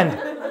stand.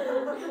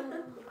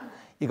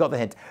 You got the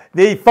hint.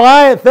 The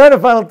third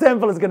and final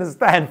temple is going to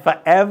stand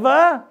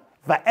forever,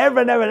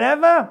 forever and ever and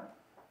ever,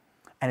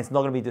 and it's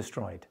not going to be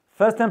destroyed.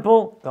 First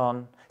temple,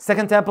 gone.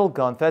 Second temple,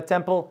 gone. Third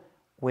temple,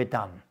 we're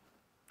done.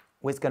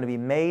 It's going to be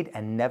made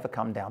and never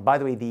come down. By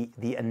the way,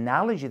 the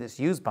analogy that's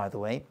used, by the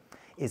way,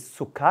 is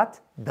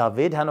Sukkot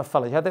David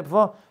Hanofel. You heard that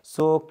before?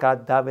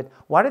 Sukkot David.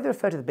 Why do they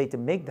refer to the Beit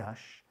HaMikdash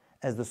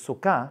as the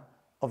Sukkah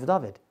of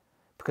David?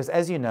 Because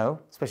as you know,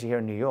 especially here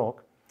in New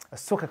York, a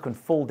sukkah can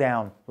fall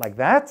down like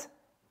that,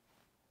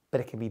 but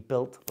it can be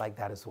built like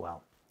that as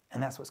well.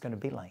 And that's what it's going to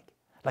be like.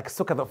 Like a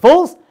sukkah that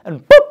falls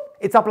and boop,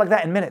 it's up like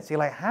that in minutes. You're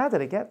like, how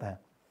did it get there?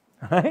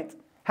 Right?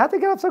 How did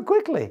it get up so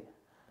quickly?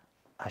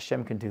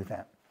 Hashem can do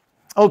that.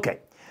 Okay,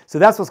 so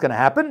that's what's going to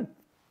happen.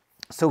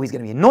 So he's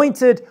going to be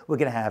anointed. We're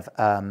going to have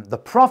the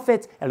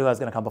prophet. Eliyahu is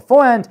going to come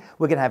beforehand.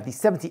 We're going to have the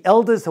 70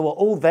 elders who are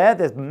all there.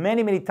 There's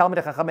many, many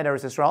Talmidei Chacham in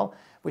Eretz Yisrael,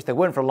 which they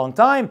weren't for a long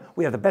time.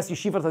 We have the best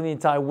yeshivot in the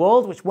entire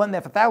world, which weren't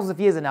there for thousands of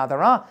years, and now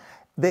there are.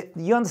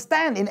 You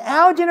understand, in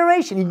our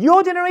generation, in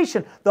your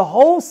generation, the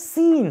whole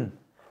scene,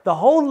 the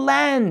whole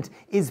land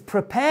is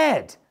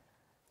prepared,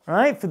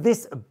 right, for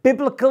this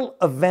biblical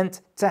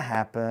event to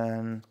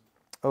happen.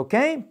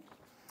 Okay?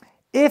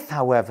 If,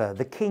 however,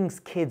 the king's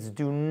kids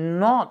do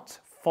not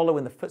follow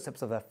in the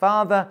footsteps of their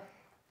father,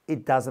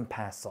 it doesn't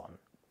pass on.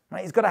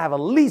 Right? He's got to have at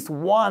least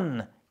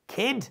one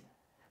kid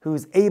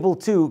who's able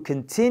to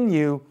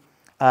continue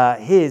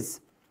his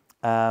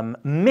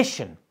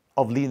mission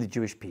of leading the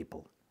Jewish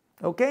people.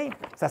 Okay?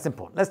 So that's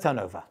important. Let's turn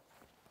over.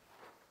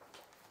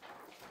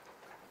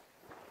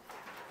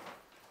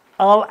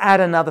 I'll add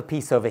another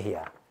piece over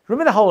here.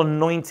 Remember the whole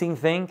anointing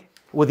thing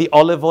with the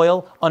olive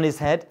oil on his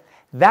head?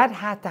 That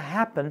had to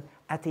happen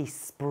at a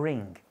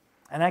spring.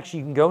 And actually,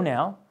 you can go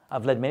now.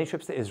 I've led many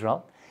trips to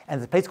Israel.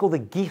 And there's a place called the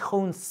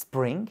Gihon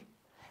Spring.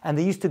 And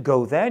they used to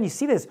go there, and you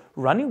see there's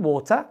running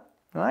water,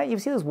 right? You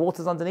see those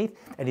waters underneath,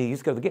 and they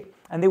used to go to the gate,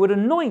 and they would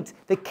anoint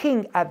the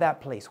king at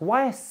that place.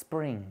 Why a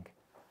spring?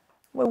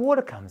 Where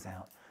water comes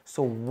out.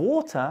 So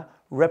water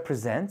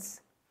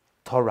represents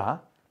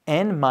Torah,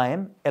 and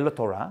Mayim el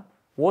Torah,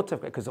 water,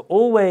 because it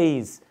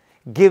always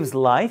gives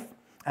life,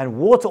 and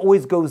water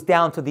always goes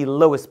down to the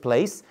lowest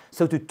place.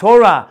 So to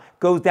Torah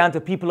goes down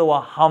to people who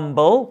are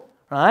humble,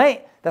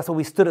 right? That's why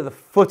we stood at the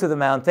foot of the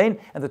mountain,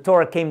 and the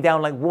Torah came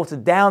down like water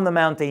down the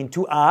mountain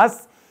to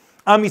us.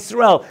 Am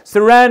Yisrael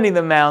surrounding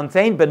the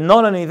mountain, but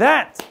not only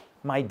that,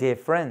 my dear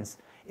friends,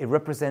 it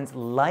represents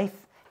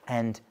life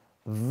and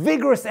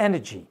vigorous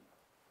energy.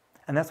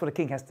 And that's what a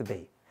king has to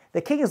be.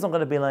 The king is not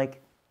going to be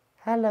like,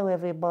 hello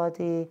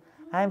everybody,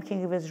 I'm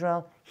king of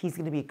Israel. He's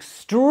going to be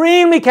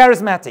extremely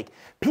charismatic.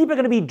 People are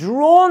going to be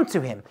drawn to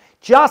him,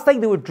 just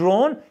like they were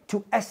drawn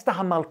to Esther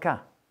HaMalka.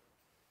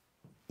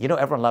 You know,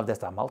 everyone loved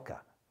Esther HaMalka.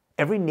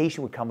 Every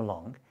nation would come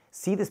along,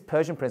 see this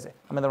Persian princess.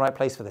 I'm in the right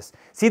place for this.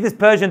 See this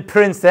Persian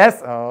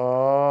princess,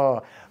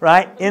 oh,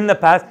 right, in the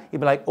past. You'd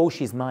be like, oh,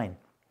 she's mine.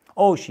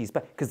 Oh, she's,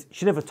 because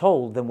she never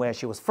told them where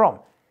she was from.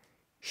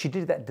 She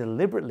did that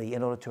deliberately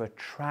in order to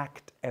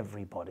attract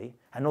everybody,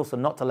 and also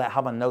not to let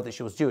Haman know that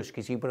she was Jewish,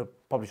 because he would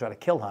have probably tried to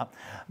kill her.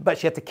 But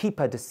she had to keep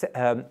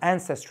her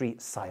ancestry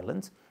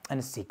silent and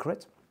a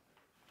secret.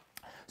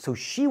 So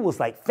she was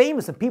like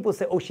famous, and people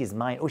say, oh, she's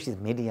mine. Oh, she's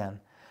Midian.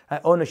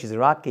 Oh, no, she's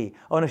Iraqi.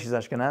 Oh, no, she's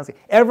Ashkenazi.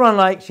 Everyone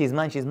like, she's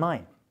mine, she's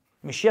mine.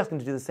 Mashiach's going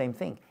to do the same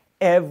thing.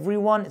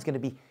 Everyone is going to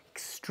be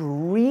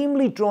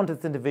extremely drawn to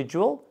this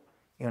individual.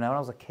 You know, when I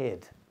was a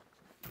kid,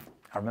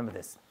 I remember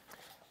this.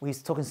 We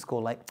used to talk in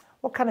school like,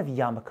 what kind of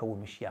yarmulke will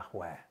Mashiach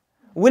wear?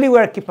 Will he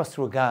wear a kippah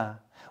sruga?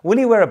 Will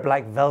he wear a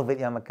black velvet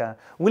yarmulke?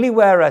 Will he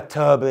wear a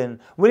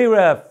turban? Will he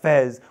wear a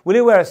fez? Will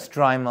he wear a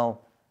strimal?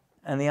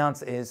 And the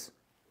answer is,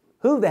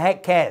 who the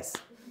heck cares?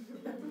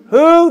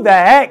 Who the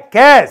heck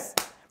cares?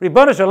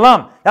 Ribbon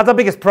Shalom, that's our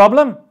biggest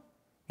problem.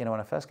 You know,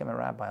 when I first became a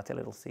rabbi, I'll tell you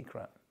a little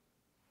secret.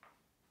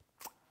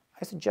 I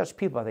used to judge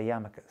people by their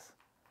yarmulkes.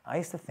 I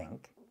used to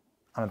think,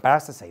 I'm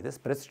embarrassed to say this,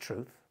 but it's the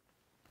truth,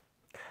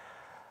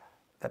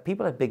 that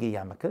people had bigger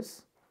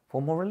yarmulkes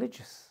were more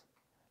religious.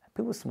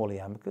 People with smaller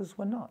yarmulkes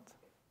were not.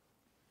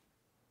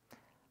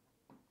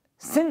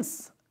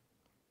 Since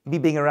me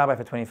being a rabbi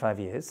for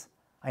 25 years,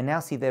 I now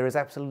see there is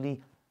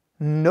absolutely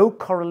no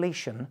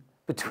correlation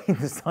between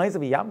the size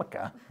of a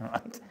yarmulke,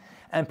 right,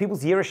 and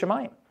people's Yirah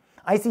Shamayim.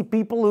 I see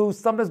people who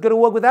sometimes go to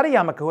work without a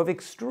yarmulke, who have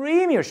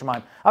extreme Yirah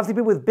Shamayim. I see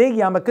people with big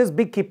yarmulkes,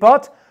 big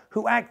kippot,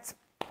 who act,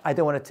 I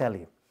don't want to tell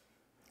you.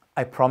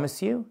 I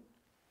promise you,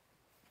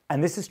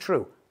 and this is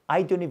true,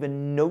 I don't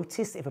even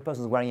notice if a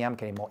person's wearing a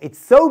yarmulke anymore. It's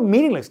so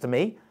meaningless to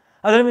me,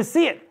 I don't even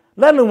see it.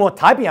 Let alone what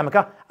type of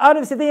yarmulke. I don't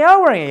even see if they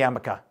are wearing a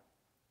yarmulke.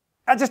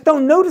 I just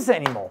don't notice it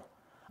anymore.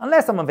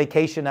 Unless I'm on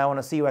vacation, I want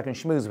to see who I can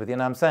schmooze with, you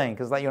know what I'm saying?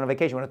 Because like you're on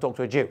vacation, you want to talk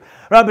to a Jew.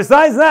 Right,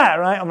 besides that,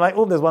 right, I'm like,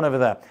 oh, there's one over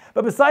there.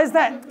 But besides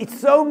that, it's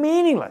so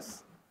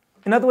meaningless.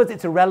 In other words,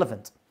 it's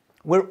irrelevant.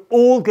 We're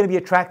all going to be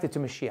attracted to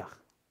Mashiach.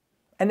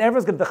 And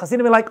everyone's going to, the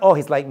Hasidim be like, oh,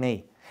 he's like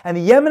me. And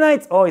the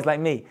Yemenites, oh, he's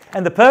like me.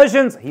 And the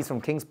Persians, he's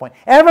from King's Point.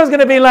 Everyone's going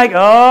to be like,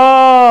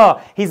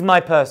 oh, he's my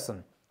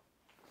person.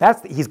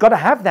 He's got to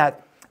have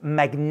that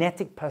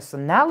magnetic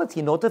personality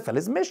in order to fulfill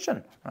his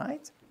mission,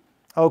 right?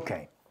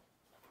 Okay.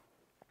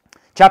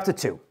 Chapter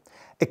 2.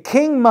 A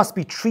king must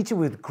be treated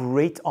with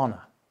great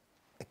honor.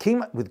 A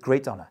king with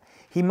great honor.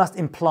 He must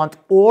implant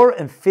awe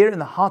and fear in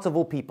the heart of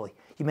all people.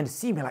 You're meant to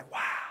see him, you're like, wow.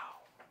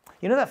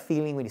 You know that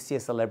feeling when you see a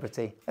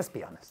celebrity? Let's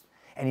be honest.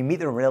 And you meet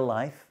them in real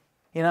life.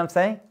 You know what I'm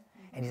saying?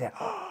 And you say,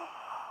 oh,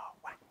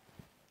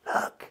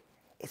 wow. Look,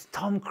 it's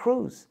Tom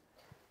Cruise.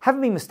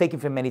 Haven't been mistaken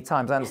for him many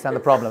times. I understand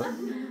the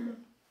problem.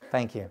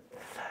 Thank you.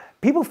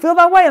 People feel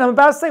that way, and I'm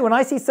about to say, when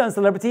I see certain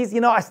celebrities,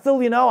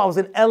 I was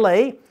in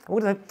LA,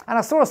 and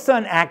I saw a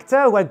certain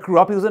actor who I grew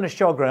up, he was in a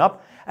show growing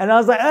up, and I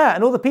was like,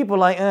 and all the people were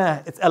like,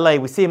 it's LA,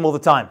 we see him all the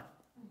time.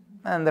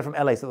 And they're from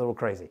LA, so they're all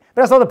crazy.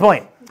 But that's not the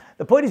point.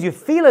 The point is you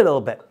feel it a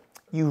little bit.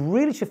 You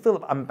really should feel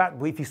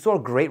it. If you saw a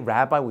great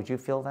rabbi, would you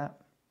feel that?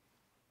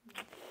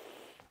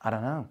 I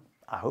don't know.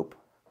 I hope.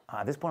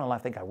 At this point in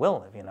life, I think I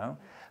will,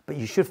 But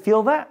you should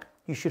feel that.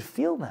 You should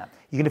feel that.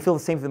 You're going to feel the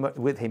same thing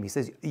with him. He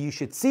says you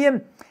should see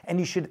him, and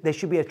there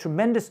should be a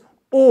tremendous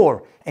awe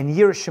and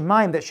Yirah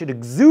Shamayim that should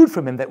exude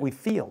from him that we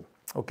feel.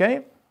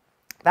 Okay?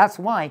 That's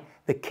why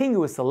the king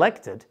who was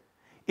selected,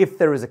 if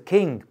there is a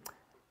king,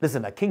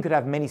 listen, a king could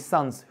have many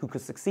sons who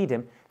could succeed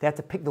him. They had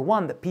to pick the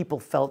one that people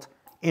felt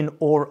in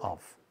awe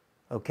of.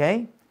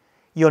 Okay?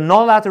 You're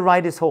not allowed to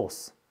ride his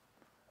horse,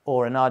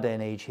 or in our day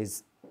and age,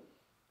 his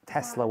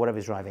Tesla, whatever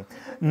he's driving.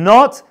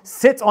 Not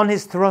sit on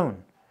his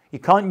throne. You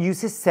can't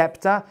use his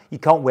scepter, you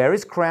can't wear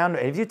his crown or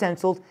any of his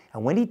utensils,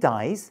 and when he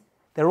dies,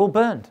 they're all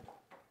burned.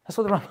 That's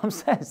what the Rambam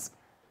says.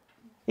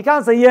 You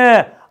can't say,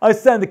 yeah, I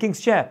sat in the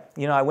king's chair.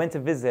 I went to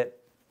visit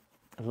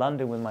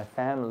London with my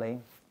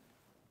family.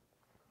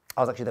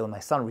 I was actually there with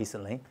my son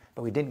recently,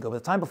 but we didn't go.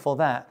 But the time before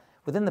that,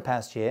 within the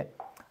past year,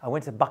 I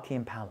went to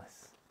Buckingham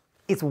Palace.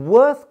 It's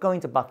worth going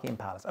to Buckingham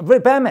Palace.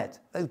 Behemet,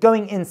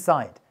 going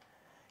inside.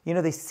 you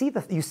know,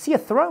 you see a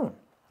throne,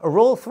 a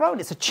royal throne.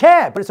 It's a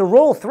chair, but it's a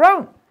royal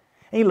throne.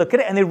 And you look at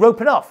it and they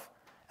rope it off.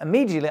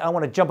 Immediately, I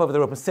want to jump over the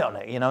rope and sit on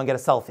it, you know, and get a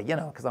selfie, you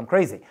know, because I'm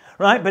crazy,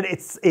 right? But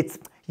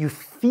you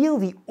feel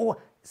the awe.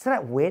 Isn't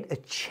that weird? A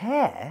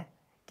chair,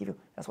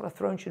 that's what a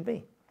throne should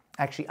be.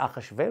 Actually,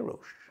 Achashverosh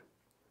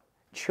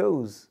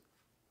chose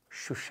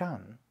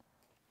Shushan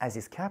as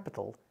his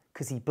capital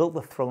because he built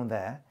the throne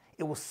there.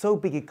 It was so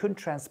big he couldn't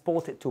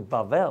transport it to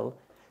Bavel,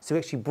 so he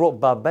actually brought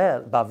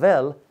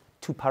Bavel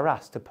to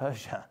Paras, to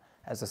Persia,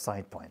 as a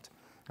side point.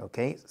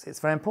 Okay, so it's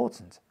very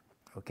important.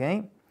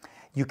 Okay,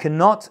 you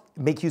cannot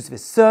make use of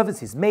his servants,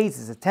 his maids,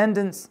 his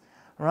attendants,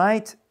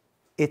 right?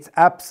 It's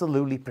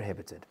absolutely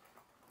prohibited.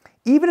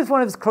 Even if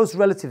one of his close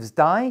relatives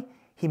die,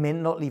 he may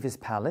not leave his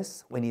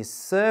palace. When he has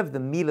served the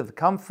meal of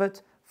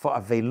comfort for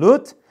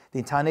Avelut, the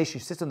entire nation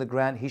should sit on the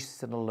ground, he should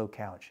sit on a low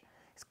couch.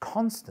 It's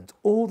constant,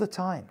 all the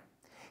time.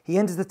 He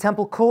enters the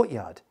temple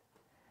courtyard,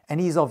 and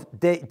he's of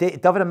David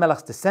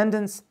HaMelech's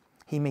descendants,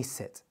 he may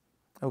sit.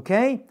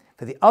 Okay?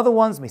 For the other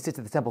ones may sit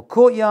in the temple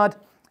courtyard,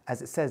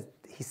 as it says,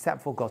 he sat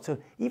before God. So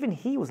even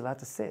he was allowed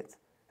to sit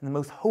in the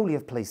most holy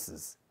of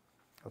places.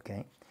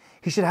 Okay?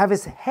 He should have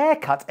his hair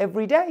cut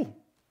every day.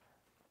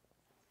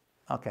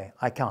 Okay,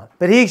 I can't.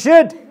 But he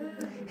should.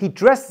 He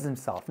dresses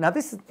himself. Now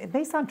it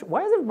may sound,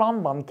 why does the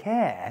Rambam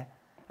care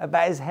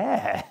about his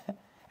hair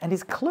and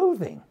his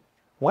clothing?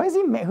 Why is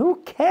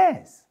who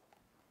cares?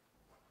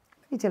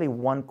 Let me tell you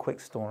one quick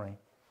story.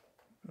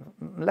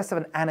 Less of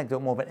an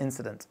anecdote, more of an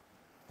incident.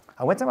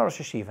 I went to my Rosh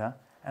Yeshiva,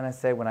 and I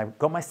said, when I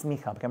got my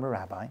smicha, I became a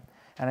rabbi,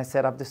 and I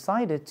said, I've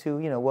decided to,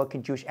 work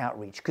in Jewish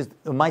outreach. Because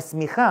my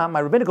smicha, my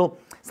rabbinical,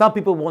 some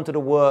people wanted to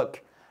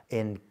work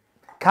in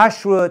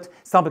kashrut,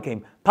 some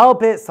became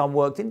pulpit, some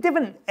worked in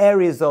different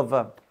areas of...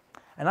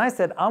 and I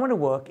said, I want to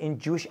work in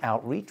Jewish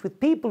outreach with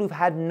people who've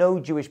had no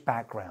Jewish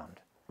background.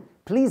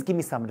 Please give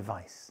me some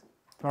advice.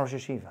 To my Rosh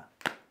Yeshiva.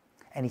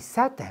 And he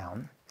sat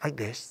down like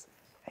this.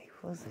 Hey,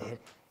 who's it?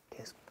 He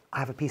goes, I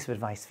have a piece of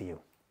advice for you.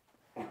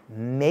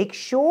 Make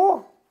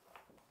sure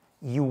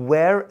you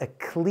wear a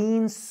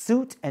clean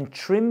suit and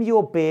trim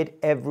your beard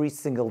every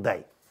single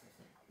day.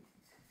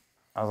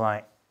 I was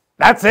like,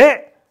 that's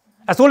it?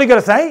 That's all you got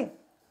to say?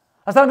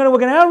 I said, I'm going to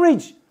work in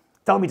outreach.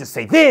 Tell me to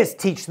say this,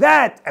 teach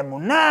that,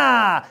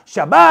 emunah,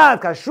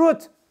 Shabbat,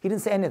 kashrut. He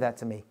didn't say any of that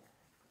to me.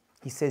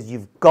 He says,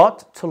 you've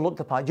got to look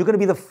the part. You're going to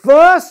be the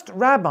first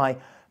rabbi.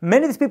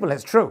 Many of these people,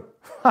 that's true.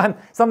 And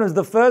sometimes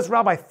the first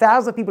rabbi,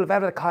 thousands of people have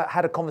ever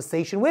had a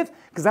conversation with,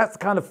 because that's the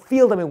kind of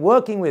field I've been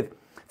working with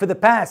for the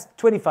past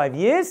 25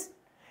 years.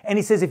 And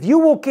he says, if you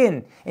walk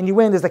in and you're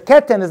wearing, there's a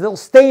keten, there's a little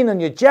stain on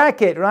your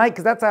jacket, right?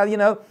 Because that's how,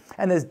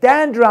 and there's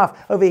dandruff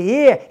over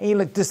here, and you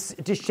look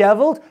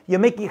disheveled, you're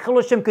making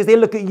chilul Hashem because they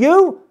look at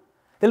you.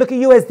 They look at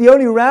you as the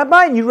only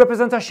rabbi, and you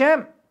represent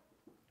Hashem.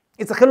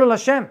 It's a chilul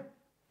Hashem.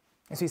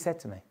 That's what he said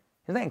to me.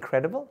 Isn't that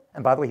incredible?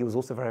 And by the way, he was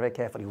also very, very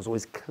careful. He was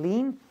always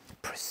clean,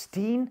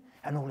 pristine,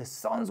 and all his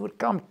sons would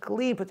come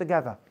clean, put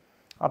together.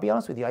 I'll be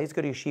honest with you, I used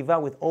to go to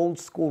yeshiva with old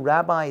school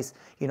rabbis,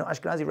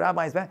 Ashkenazi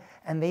rabbis,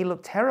 and they look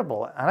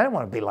terrible. And I don't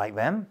want to be like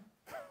them.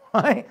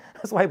 Right?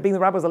 That's why being the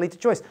rabbi was a later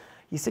choice.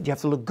 He said you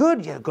have to look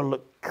good, you have got to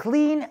look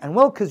clean and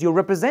well, because you're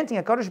representing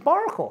a Kadosh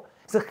Baruch Hu.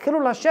 It's a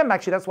chilul Hashem,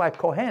 actually. That's why a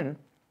kohen,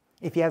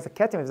 if he has a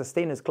ketem, if there's a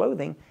stain in his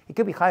clothing, he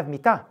could be chayav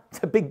mitah. It's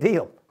a big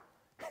deal.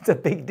 It's a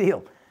big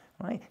deal.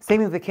 Right?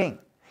 Same with the king.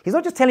 He's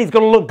not just telling he's got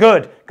to look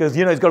good because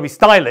he's got to be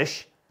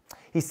stylish.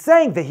 He's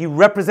saying that he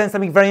represents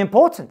something very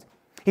important.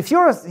 If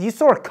you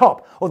saw a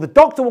cop or the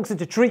doctor walks in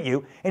to treat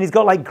you and he's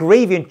got like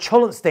gravy and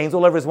cholent stains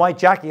all over his white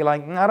jacket, you're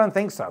like, I don't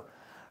think so.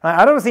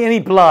 I don't see any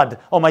blood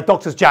on my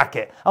doctor's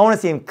jacket. I want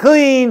to see him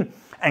clean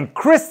and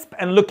crisp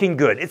and looking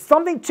good. It's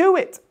something to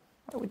it.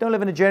 We don't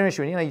live in a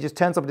generation when he just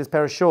turns up with his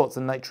pair of shorts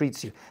and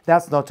treats you.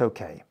 That's not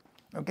okay.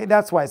 Okay,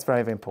 that's why it's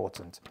very, very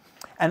important.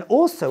 And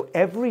also,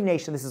 every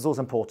nation, this is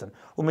also important,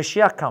 when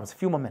Mashiach comes, a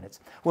few more minutes,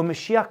 when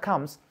Mashiach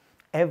comes,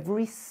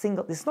 this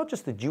is not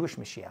just the Jewish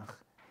Mashiach.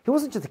 He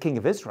wasn't just the king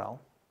of Israel.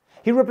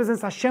 He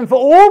represents Hashem for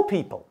all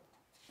people.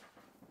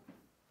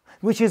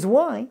 Which is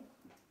why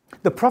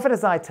the prophet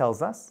Isaiah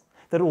tells us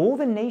that all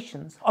the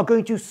nations are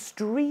going to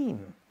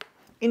stream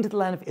into the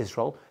land of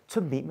Israel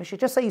to meet Mashiach.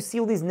 Just say you see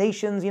all these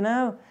nations,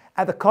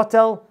 at the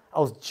Kotel. I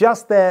was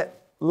just there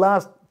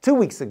 2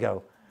 weeks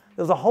ago.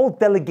 There was a whole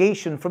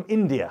delegation from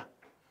India.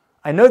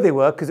 I know they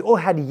were because they all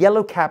had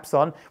yellow caps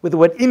on with the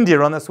word India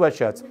on their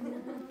sweatshirts.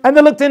 And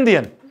they looked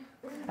Indian.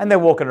 And they're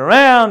walking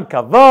around,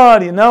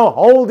 kavod,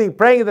 holding,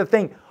 praying at the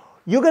thing.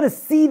 You're going to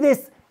see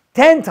this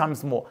 10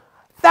 times more,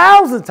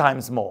 1,000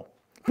 times more.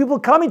 People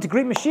coming to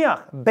greet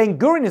Mashiach. Ben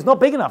Gurion is not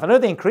big enough. I know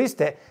they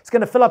increased it. It's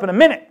going to fill up in a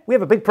minute. We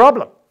have a big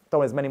problem. Though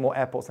there's many more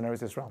airports in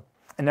Eretz Yisrael.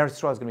 And Eretz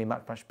Yisrael is going to be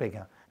much, much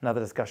bigger.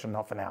 Another discussion,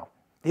 not for now.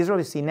 The Israel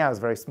you see now is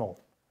very small.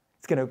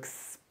 It's going to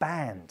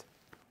expand.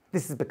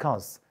 This is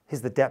because,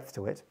 here's the depth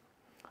to it.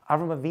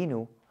 Avram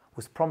Avinu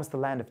was promised the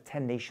land of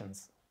 10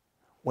 nations.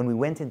 When we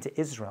went into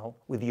Israel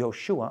with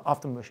Yoshua,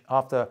 after Moshe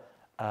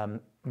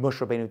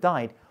Rabbeinu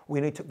died, we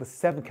only took the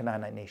 7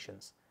 Canaanite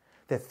nations.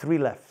 There are 3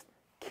 left.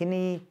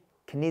 Kenizi,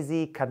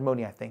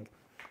 Kadmoni, I think.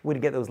 we're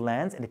going to get those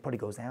lands, and it probably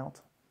goes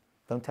out.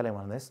 Don't tell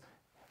anyone this.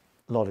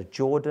 A lot of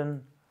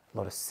Jordan, a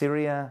lot of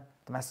Syria.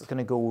 Damascus is going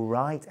to go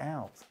right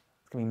out.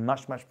 It's going to be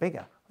much, much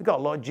bigger. We've got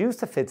a lot of Jews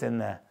to fit in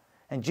there.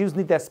 And Jews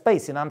need their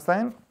space, you know what I'm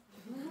saying?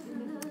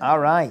 All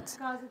right.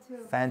 Gaza too.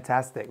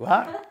 Fantastic.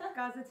 What?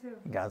 Gaza too.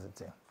 Gaza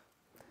too.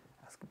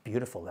 That's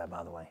beautiful there,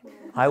 by the way.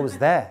 I was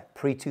there,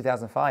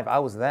 pre-2005. I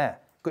was there.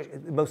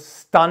 The most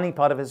stunning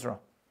part of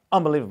Israel.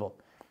 Unbelievable.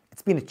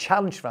 It's been a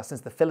challenge for us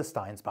since the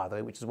Philistines, by the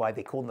way, which is why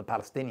they called them the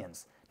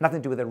Palestinians. Nothing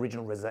to do with their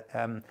original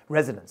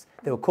residents.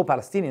 They were called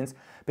Palestinians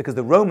because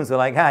the Romans were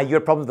like, you're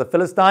a problem with the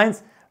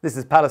Philistines? This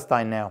is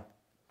Palestine now.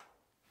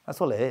 That's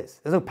all it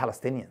is. There's no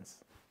Palestinians.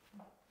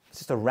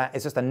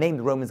 It's just a name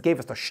the Romans gave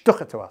us to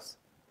shtuch it to us.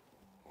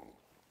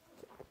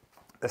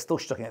 They're still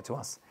shtuching it to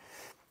us.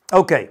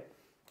 Okay.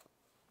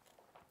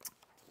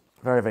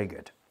 Very, very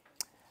good.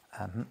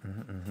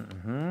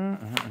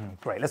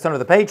 Great. Let's turn to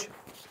the page.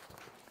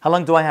 How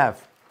long do I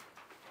have?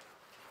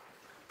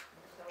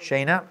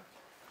 Shayna?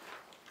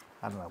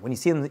 I don't know. When you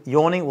see them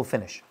yawning, we'll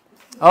finish.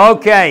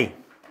 Okay.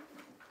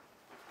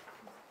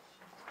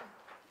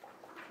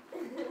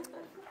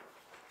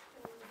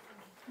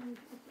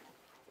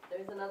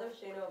 There's another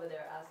Shayna over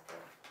there. Ask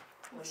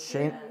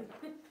her.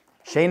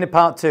 Shayna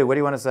part 2. What do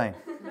you want to say? I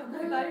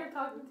thought you were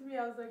talking to me. I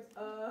was like,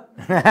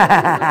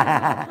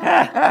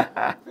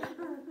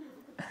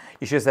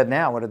 You should have said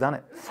now. I would have done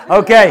it.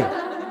 Okay.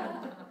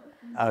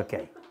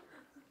 Okay.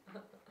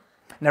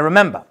 Now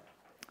remember.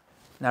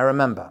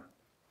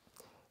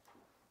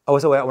 Oh,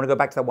 so wait, I want to go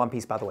back to that one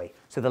piece, by the way.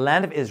 So the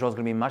land of Israel is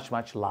going to be much,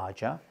 much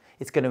larger.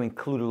 It's going to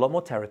include a lot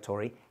more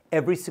territory.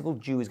 Every single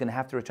Jew is going to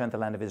have to return to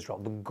the land of Israel.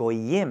 The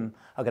Goyim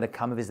are going to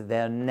come and visit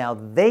there. Now,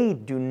 they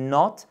do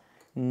not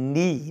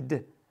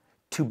need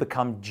to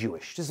become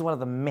Jewish. This is one of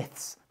the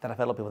myths that I've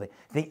heard a lot of people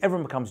think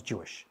everyone becomes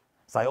Jewish.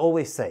 So I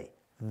always say,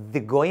 the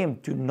Goyim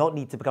do not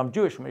need to become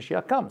Jewish when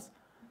Mashiach comes.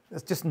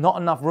 There's just not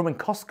enough room in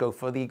Costco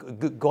for the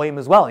Goyim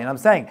as well. You know what I'm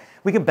saying?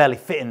 We can barely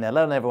fit in there,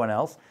 let alone everyone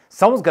else.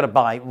 Someone's got to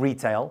buy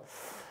retail.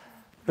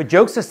 But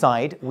jokes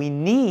aside, we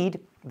need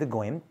the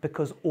Goyim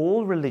because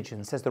all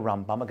religions, says the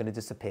Rambam, are going to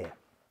disappear.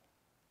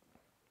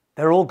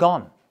 They're all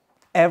gone.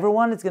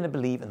 Everyone is going to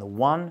believe in the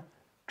one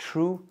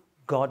true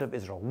God of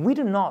Israel. We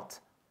do not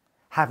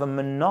have a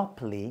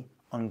monopoly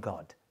on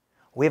God.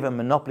 We have a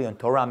monopoly on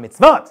Torah and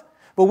mitzvot,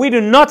 but we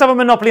do not have a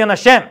monopoly on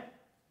Hashem.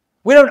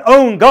 We don't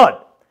own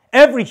God.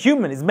 Every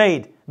human is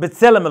made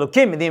b'tselem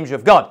Elokim in the image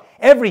of God.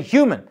 Every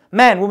human,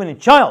 man, woman, and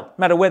child, no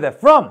matter where they're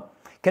from,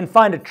 can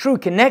find a true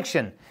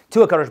connection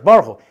to a HaKadosh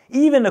Baruch Hu.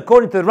 Even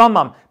according to the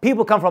Rambam,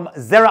 people come from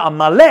Zera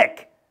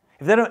Amalek.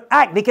 If they don't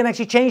act, they can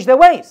actually change their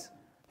ways.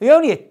 We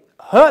only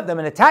hurt them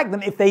and attack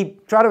them if they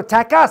try to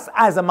attack us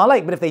as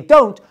Amalek. But if they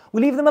don't,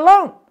 we leave them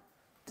alone.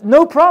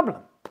 No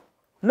problem.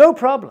 No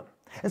problem.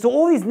 And so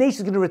all these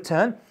nations are going to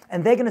return,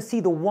 and they're going to see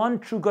the one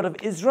true God of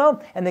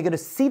Israel, and they're going to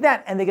see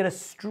that, and they're going to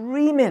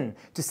stream in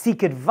to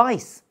seek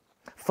advice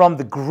from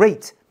the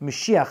great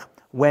Mashiach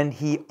when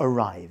he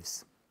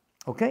arrives.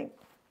 Okay?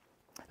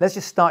 Let's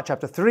just start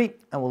chapter 3,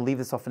 and we'll leave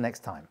this off for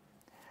next time.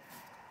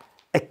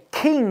 A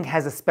king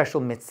has a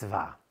special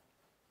mitzvah.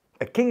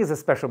 A king is a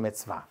special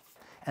mitzvah,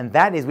 and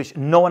that is which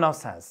no one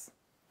else has.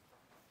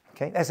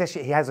 Okay? That's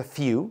actually, he has a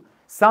few,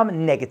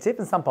 some negative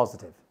and some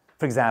positive.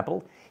 For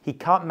example, he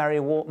can't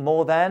marry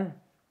more than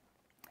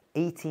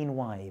 18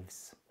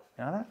 wives.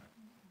 You know that?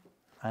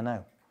 I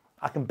know.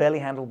 I can barely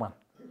handle one.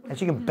 And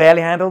she can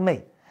barely handle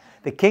me.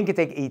 The king can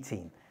take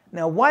 18.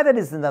 Now, why that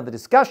is another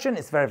discussion.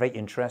 It's very, very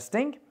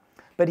interesting.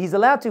 But he's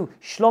allowed to.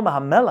 Shlomo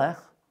HaMelech,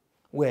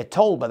 we're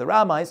told by the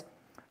rabbis,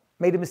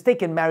 made a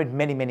mistake and married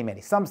many, many, many.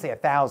 Some say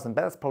 1,000,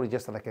 but that's probably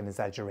just like an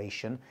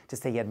exaggeration to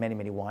say he had many,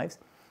 many wives.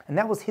 And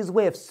that was his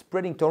way of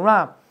spreading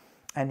Torah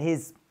and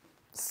his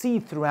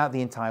seed throughout the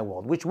entire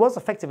world, which was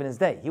effective in his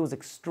day. He was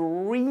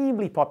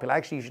extremely popular.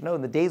 Actually, you should know,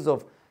 in the days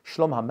of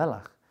Shlomo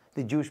HaMelech,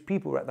 the Jewish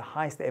people were at the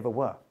highest they ever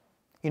were.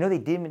 You know, they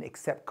didn't even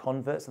accept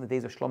converts in the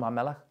days of Shlomo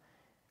HaMelech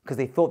because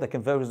they thought their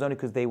conversion was only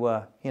because they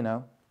were,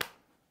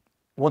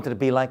 wanted to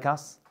be like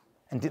us.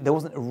 And there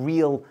wasn't a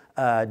real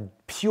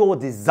pure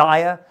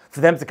desire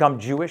for them to become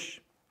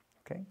Jewish.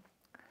 Okay?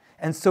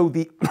 And so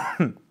the,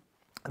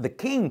 the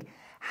king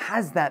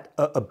has that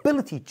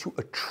ability to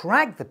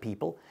attract the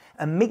people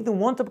and make them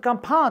want to become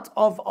part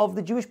of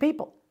the Jewish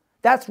people.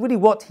 That's really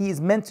what he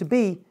is meant to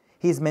be.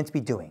 He is meant to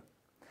be doing.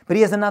 But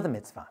he has another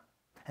mitzvah,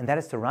 and that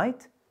is to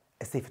write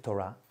a Sefer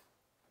Torah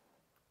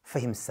for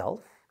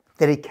himself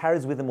that he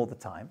carries with him all the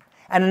time,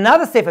 and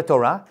another Sefer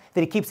Torah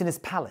that he keeps in his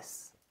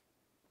palace.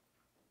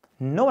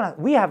 No one.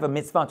 We have a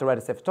mitzvah to write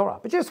a Sefer Torah,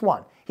 but just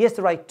one. He has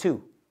to write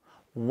two.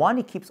 One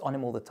he keeps on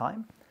him all the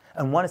time,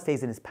 and one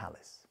stays in his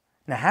palace.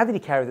 Now, how did he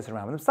carry this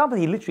around with him? Some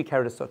he literally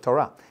carried a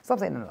Torah. Some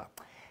say no.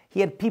 He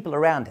had people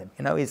around him,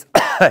 his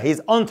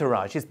his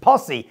entourage, his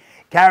posse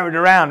carried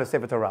around a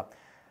Sefer Torah.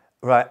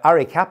 Right,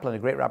 Ari Kaplan, a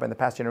great rabbi in the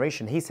past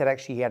generation, he said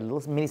actually he had a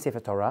little mini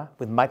Sefer Torah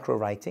with micro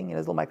writing,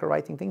 little micro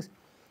writing things,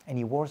 and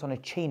he wore it on a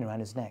chain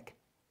around his neck.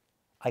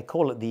 I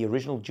call it the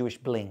original Jewish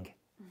bling.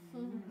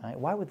 Mm-hmm. Right?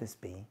 Why would this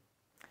be?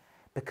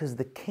 Because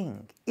the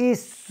king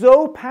is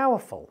so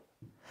powerful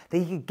that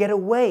he could get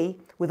away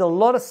with a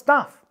lot of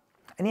stuff.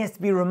 And he has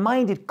to be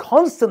reminded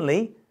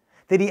constantly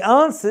that he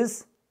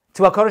answers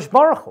to HaKadosh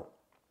Baruch Hu.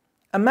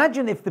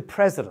 Imagine if the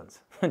president,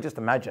 just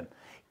imagine,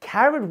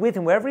 carried with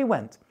him wherever he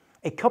went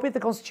a copy of the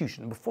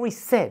Constitution, and before he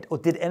said or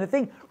did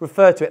anything,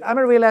 referred to it. Am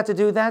I really allowed to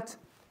do that?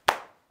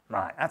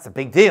 Right, that's a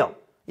big deal.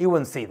 You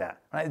wouldn't see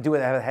that. Right? Do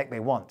whatever the heck they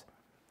want.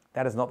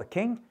 That is not the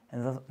king,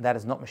 and that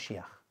is not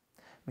Mashiach.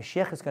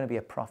 Mashiach is going to be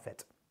a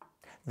prophet.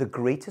 The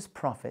greatest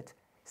prophet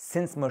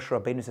since Moshe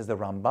Rabbeinu, says the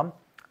Rambam.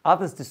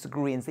 Others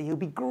disagree and say he'll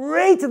be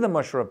greater than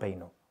Moshe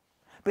Rabbeinu.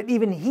 But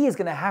even he is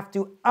going to have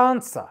to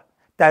answer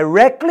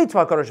directly to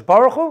HaKadosh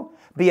Baruch Hu,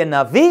 be a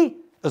Navi,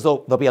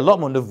 so there'll be a lot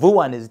more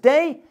Nevuah in his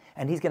day,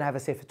 and he's going to have a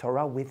Sefer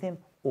Torah with him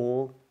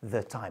all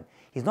the time.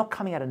 He's not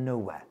coming out of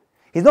nowhere.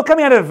 He's not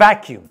coming out of a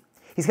vacuum.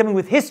 He's coming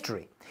with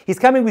history. He's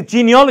coming with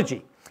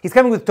genealogy. He's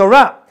coming with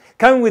Torah,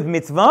 coming with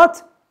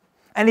mitzvot.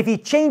 And if he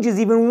changes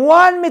even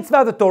one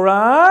mitzvah of the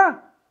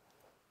Torah,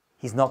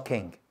 he's not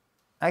king.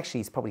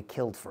 Actually, he's probably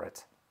killed for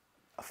it.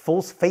 A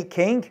false fake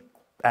king,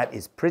 that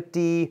is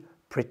pretty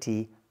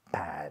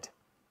bad.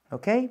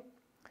 Okay?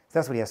 So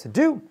that's what he has to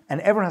do.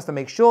 And everyone has to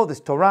make sure this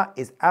Torah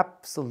is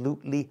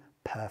absolutely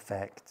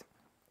perfect.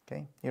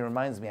 Okay? It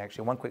reminds me,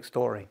 actually, one quick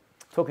story.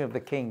 Talking of the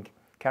king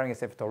carrying a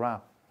Sefer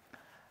Torah.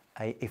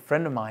 A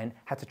friend of mine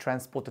had to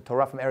transport the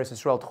Torah from Eretz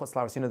Yisrael to Chutz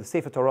La'aretz. You know, the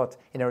Sefer Torah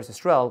in Eretz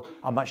Yisrael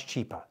are much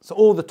cheaper. So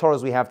all the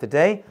Torahs we have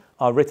today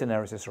are written in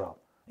Eretz Yisrael.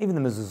 Even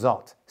the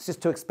mezuzot. It's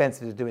just too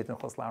expensive to do it in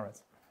Chutz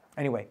La'aretz.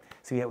 Anyway,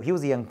 so he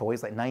was a young boy,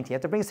 he's like 90. He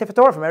had to bring a Sefer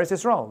Torah from Eretz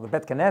Yisrael. The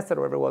Bet Knesset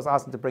or whatever it was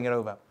asked him to bring it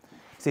over.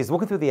 So he's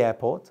walking through the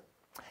airport.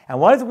 And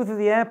while he's walking through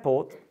the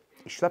airport,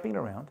 he's schlepping it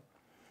around.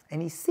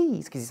 And he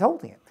sees, because he's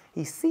holding it,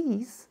 he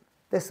sees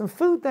there's some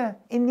food there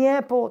in the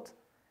airport.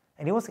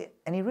 And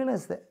he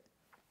realized that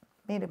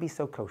may it be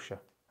so kosher.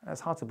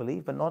 That's hard to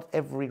believe, but not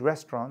every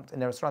restaurant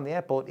in the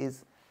airport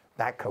is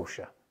that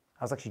kosher.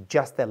 I was actually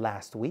just there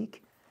last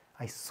week.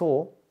 I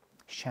saw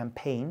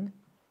champagne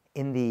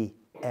in the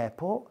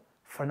airport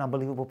for an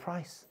unbelievable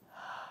price.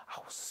 I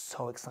was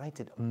so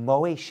excited.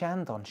 Moe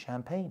Chandon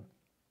champagne.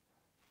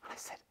 I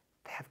said,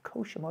 they have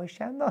kosher Moe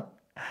Chandon?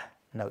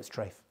 No, it's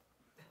treif.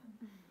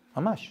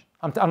 Mamash.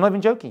 I'm not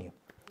even joking you.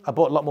 I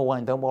bought a lot more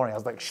wine, don't worry. I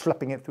was like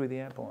schlepping it through the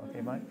airport.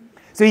 Okay, right?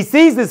 So he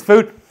sees this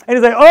food and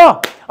he's like,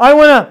 oh, I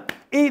want to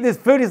eat this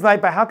food. He's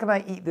like, but how can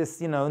I eat this,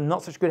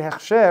 not such good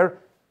hechsher?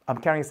 I'm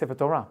carrying a Sefer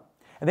Torah.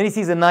 And then he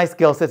sees a nice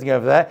girl sitting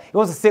over there. He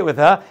wants to sit with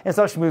her and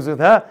start schmooze with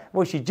her.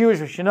 Was she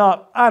Jewish or she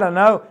not? I don't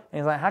know. And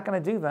he's like, how can I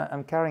do that?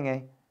 I'm carrying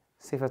a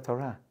Sefer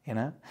Torah,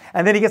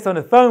 And then he gets on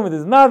the phone with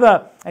his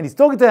mother and he's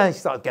talking to her and she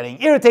starts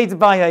getting irritated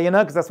by her,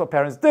 because that's what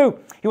parents do.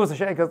 He wants to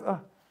share. He goes, oh,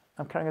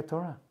 I'm carrying a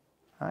Torah.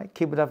 All right,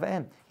 kibbud av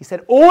v'em. He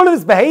said all of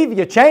his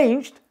behavior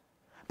changed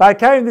by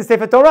carrying the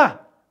Sefer Torah.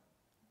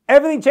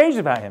 Everything changed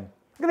about him.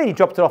 And then he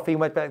dropped it off. He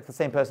went back to the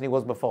same person he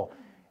was before.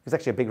 He was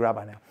actually a big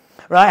rabbi now.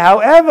 Right?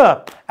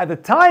 However, at the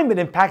time, it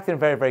impacted him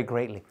very, very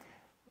greatly.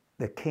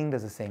 The king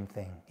does the same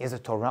thing. He has a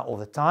Torah all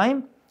the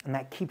time, and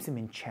that keeps him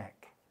in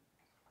check.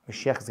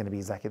 Mashiach is going to be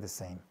exactly the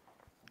same.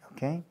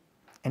 Okay?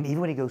 And even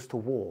when he goes to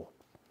war,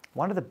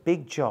 one of the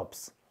big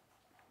jobs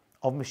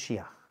of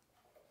Mashiach,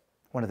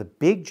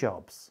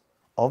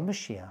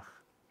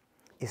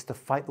 is to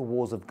fight the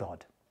wars of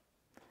God.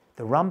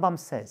 The Rambam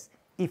says,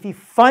 if he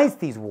fights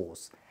these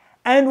wars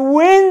and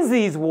wins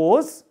these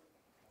wars,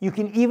 you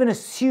can even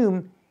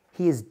assume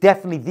he is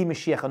definitely the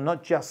Mashiach and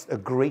not just a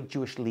great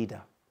Jewish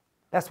leader.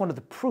 That's one of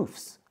the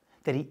proofs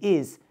that he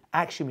is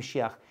actually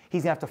Mashiach.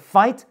 He's going to have to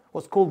fight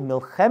what's called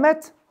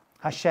Milchemet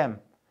Hashem,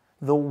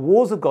 the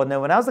wars of God.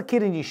 Now, when I was a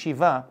kid in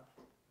yeshiva,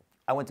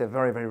 I went to a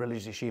very, very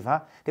religious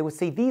yeshiva, they would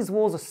say these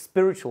wars are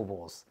spiritual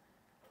wars.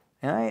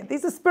 Right?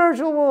 These are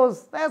spiritual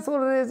wars. That's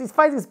what it is. He's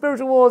fighting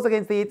spiritual wars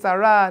against the Yetzer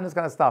Hara and this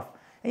kind of stuff.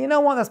 And you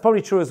know what? That's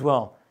probably true as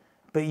well.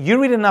 But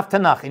you read enough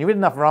Tanakh and you read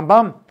enough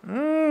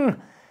Rambam,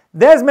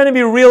 there's going to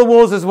be real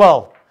wars as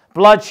well.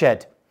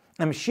 Bloodshed.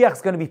 And Mashiach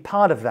is going to be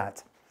part of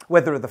that,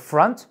 whether at the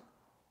front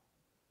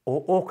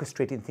or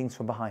orchestrating things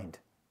from behind.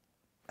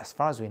 As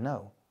far as we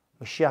know,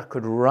 Mashiach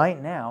could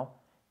right now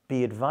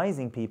be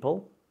advising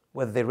people,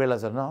 whether they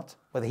realize it or not,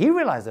 whether he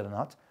realized it or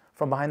not,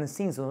 from behind the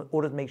scenes in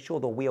order to make sure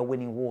that we are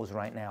winning wars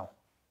right now.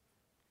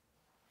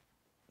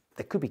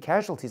 There could be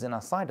casualties on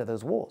our side of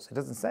those wars. It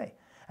doesn't say.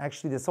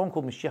 Actually, there's someone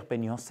called Mashiach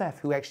ben Yosef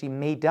who actually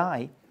may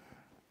die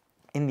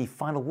in the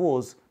final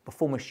wars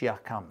before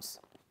Mashiach comes.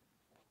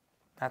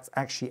 That's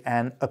actually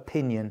an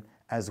opinion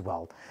as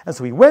well. And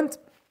so he went,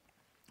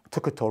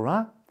 took a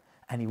Torah,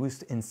 and he was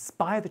to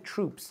inspire the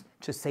troops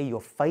to say,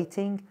 you're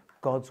fighting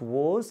God's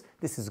wars.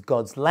 This is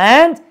God's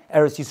land,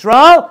 Eretz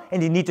Yisrael,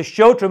 and you need to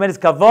show tremendous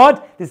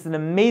kavod. This is an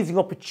amazing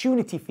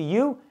opportunity for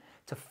you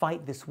to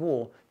fight this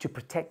war, to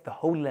protect the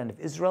holy land of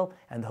Israel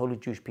and the holy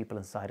Jewish people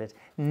inside it.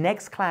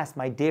 Next class,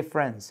 my dear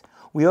friends,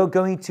 we are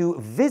going to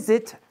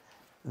visit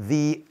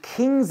the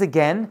kings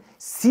again,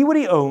 see what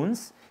he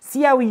owns,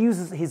 see how he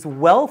uses his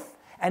wealth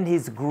and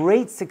his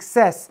great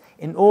success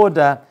in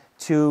order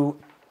to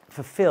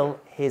fulfill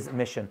his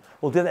mission.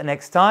 We'll do that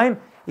next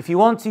time. If you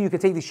want to, you can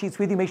take the sheets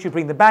with you. Make sure you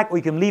bring them back, or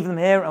you can leave them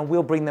here and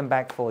we'll bring them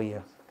back for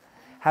you.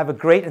 Have a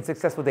great and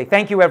successful day.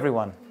 Thank you,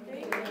 everyone.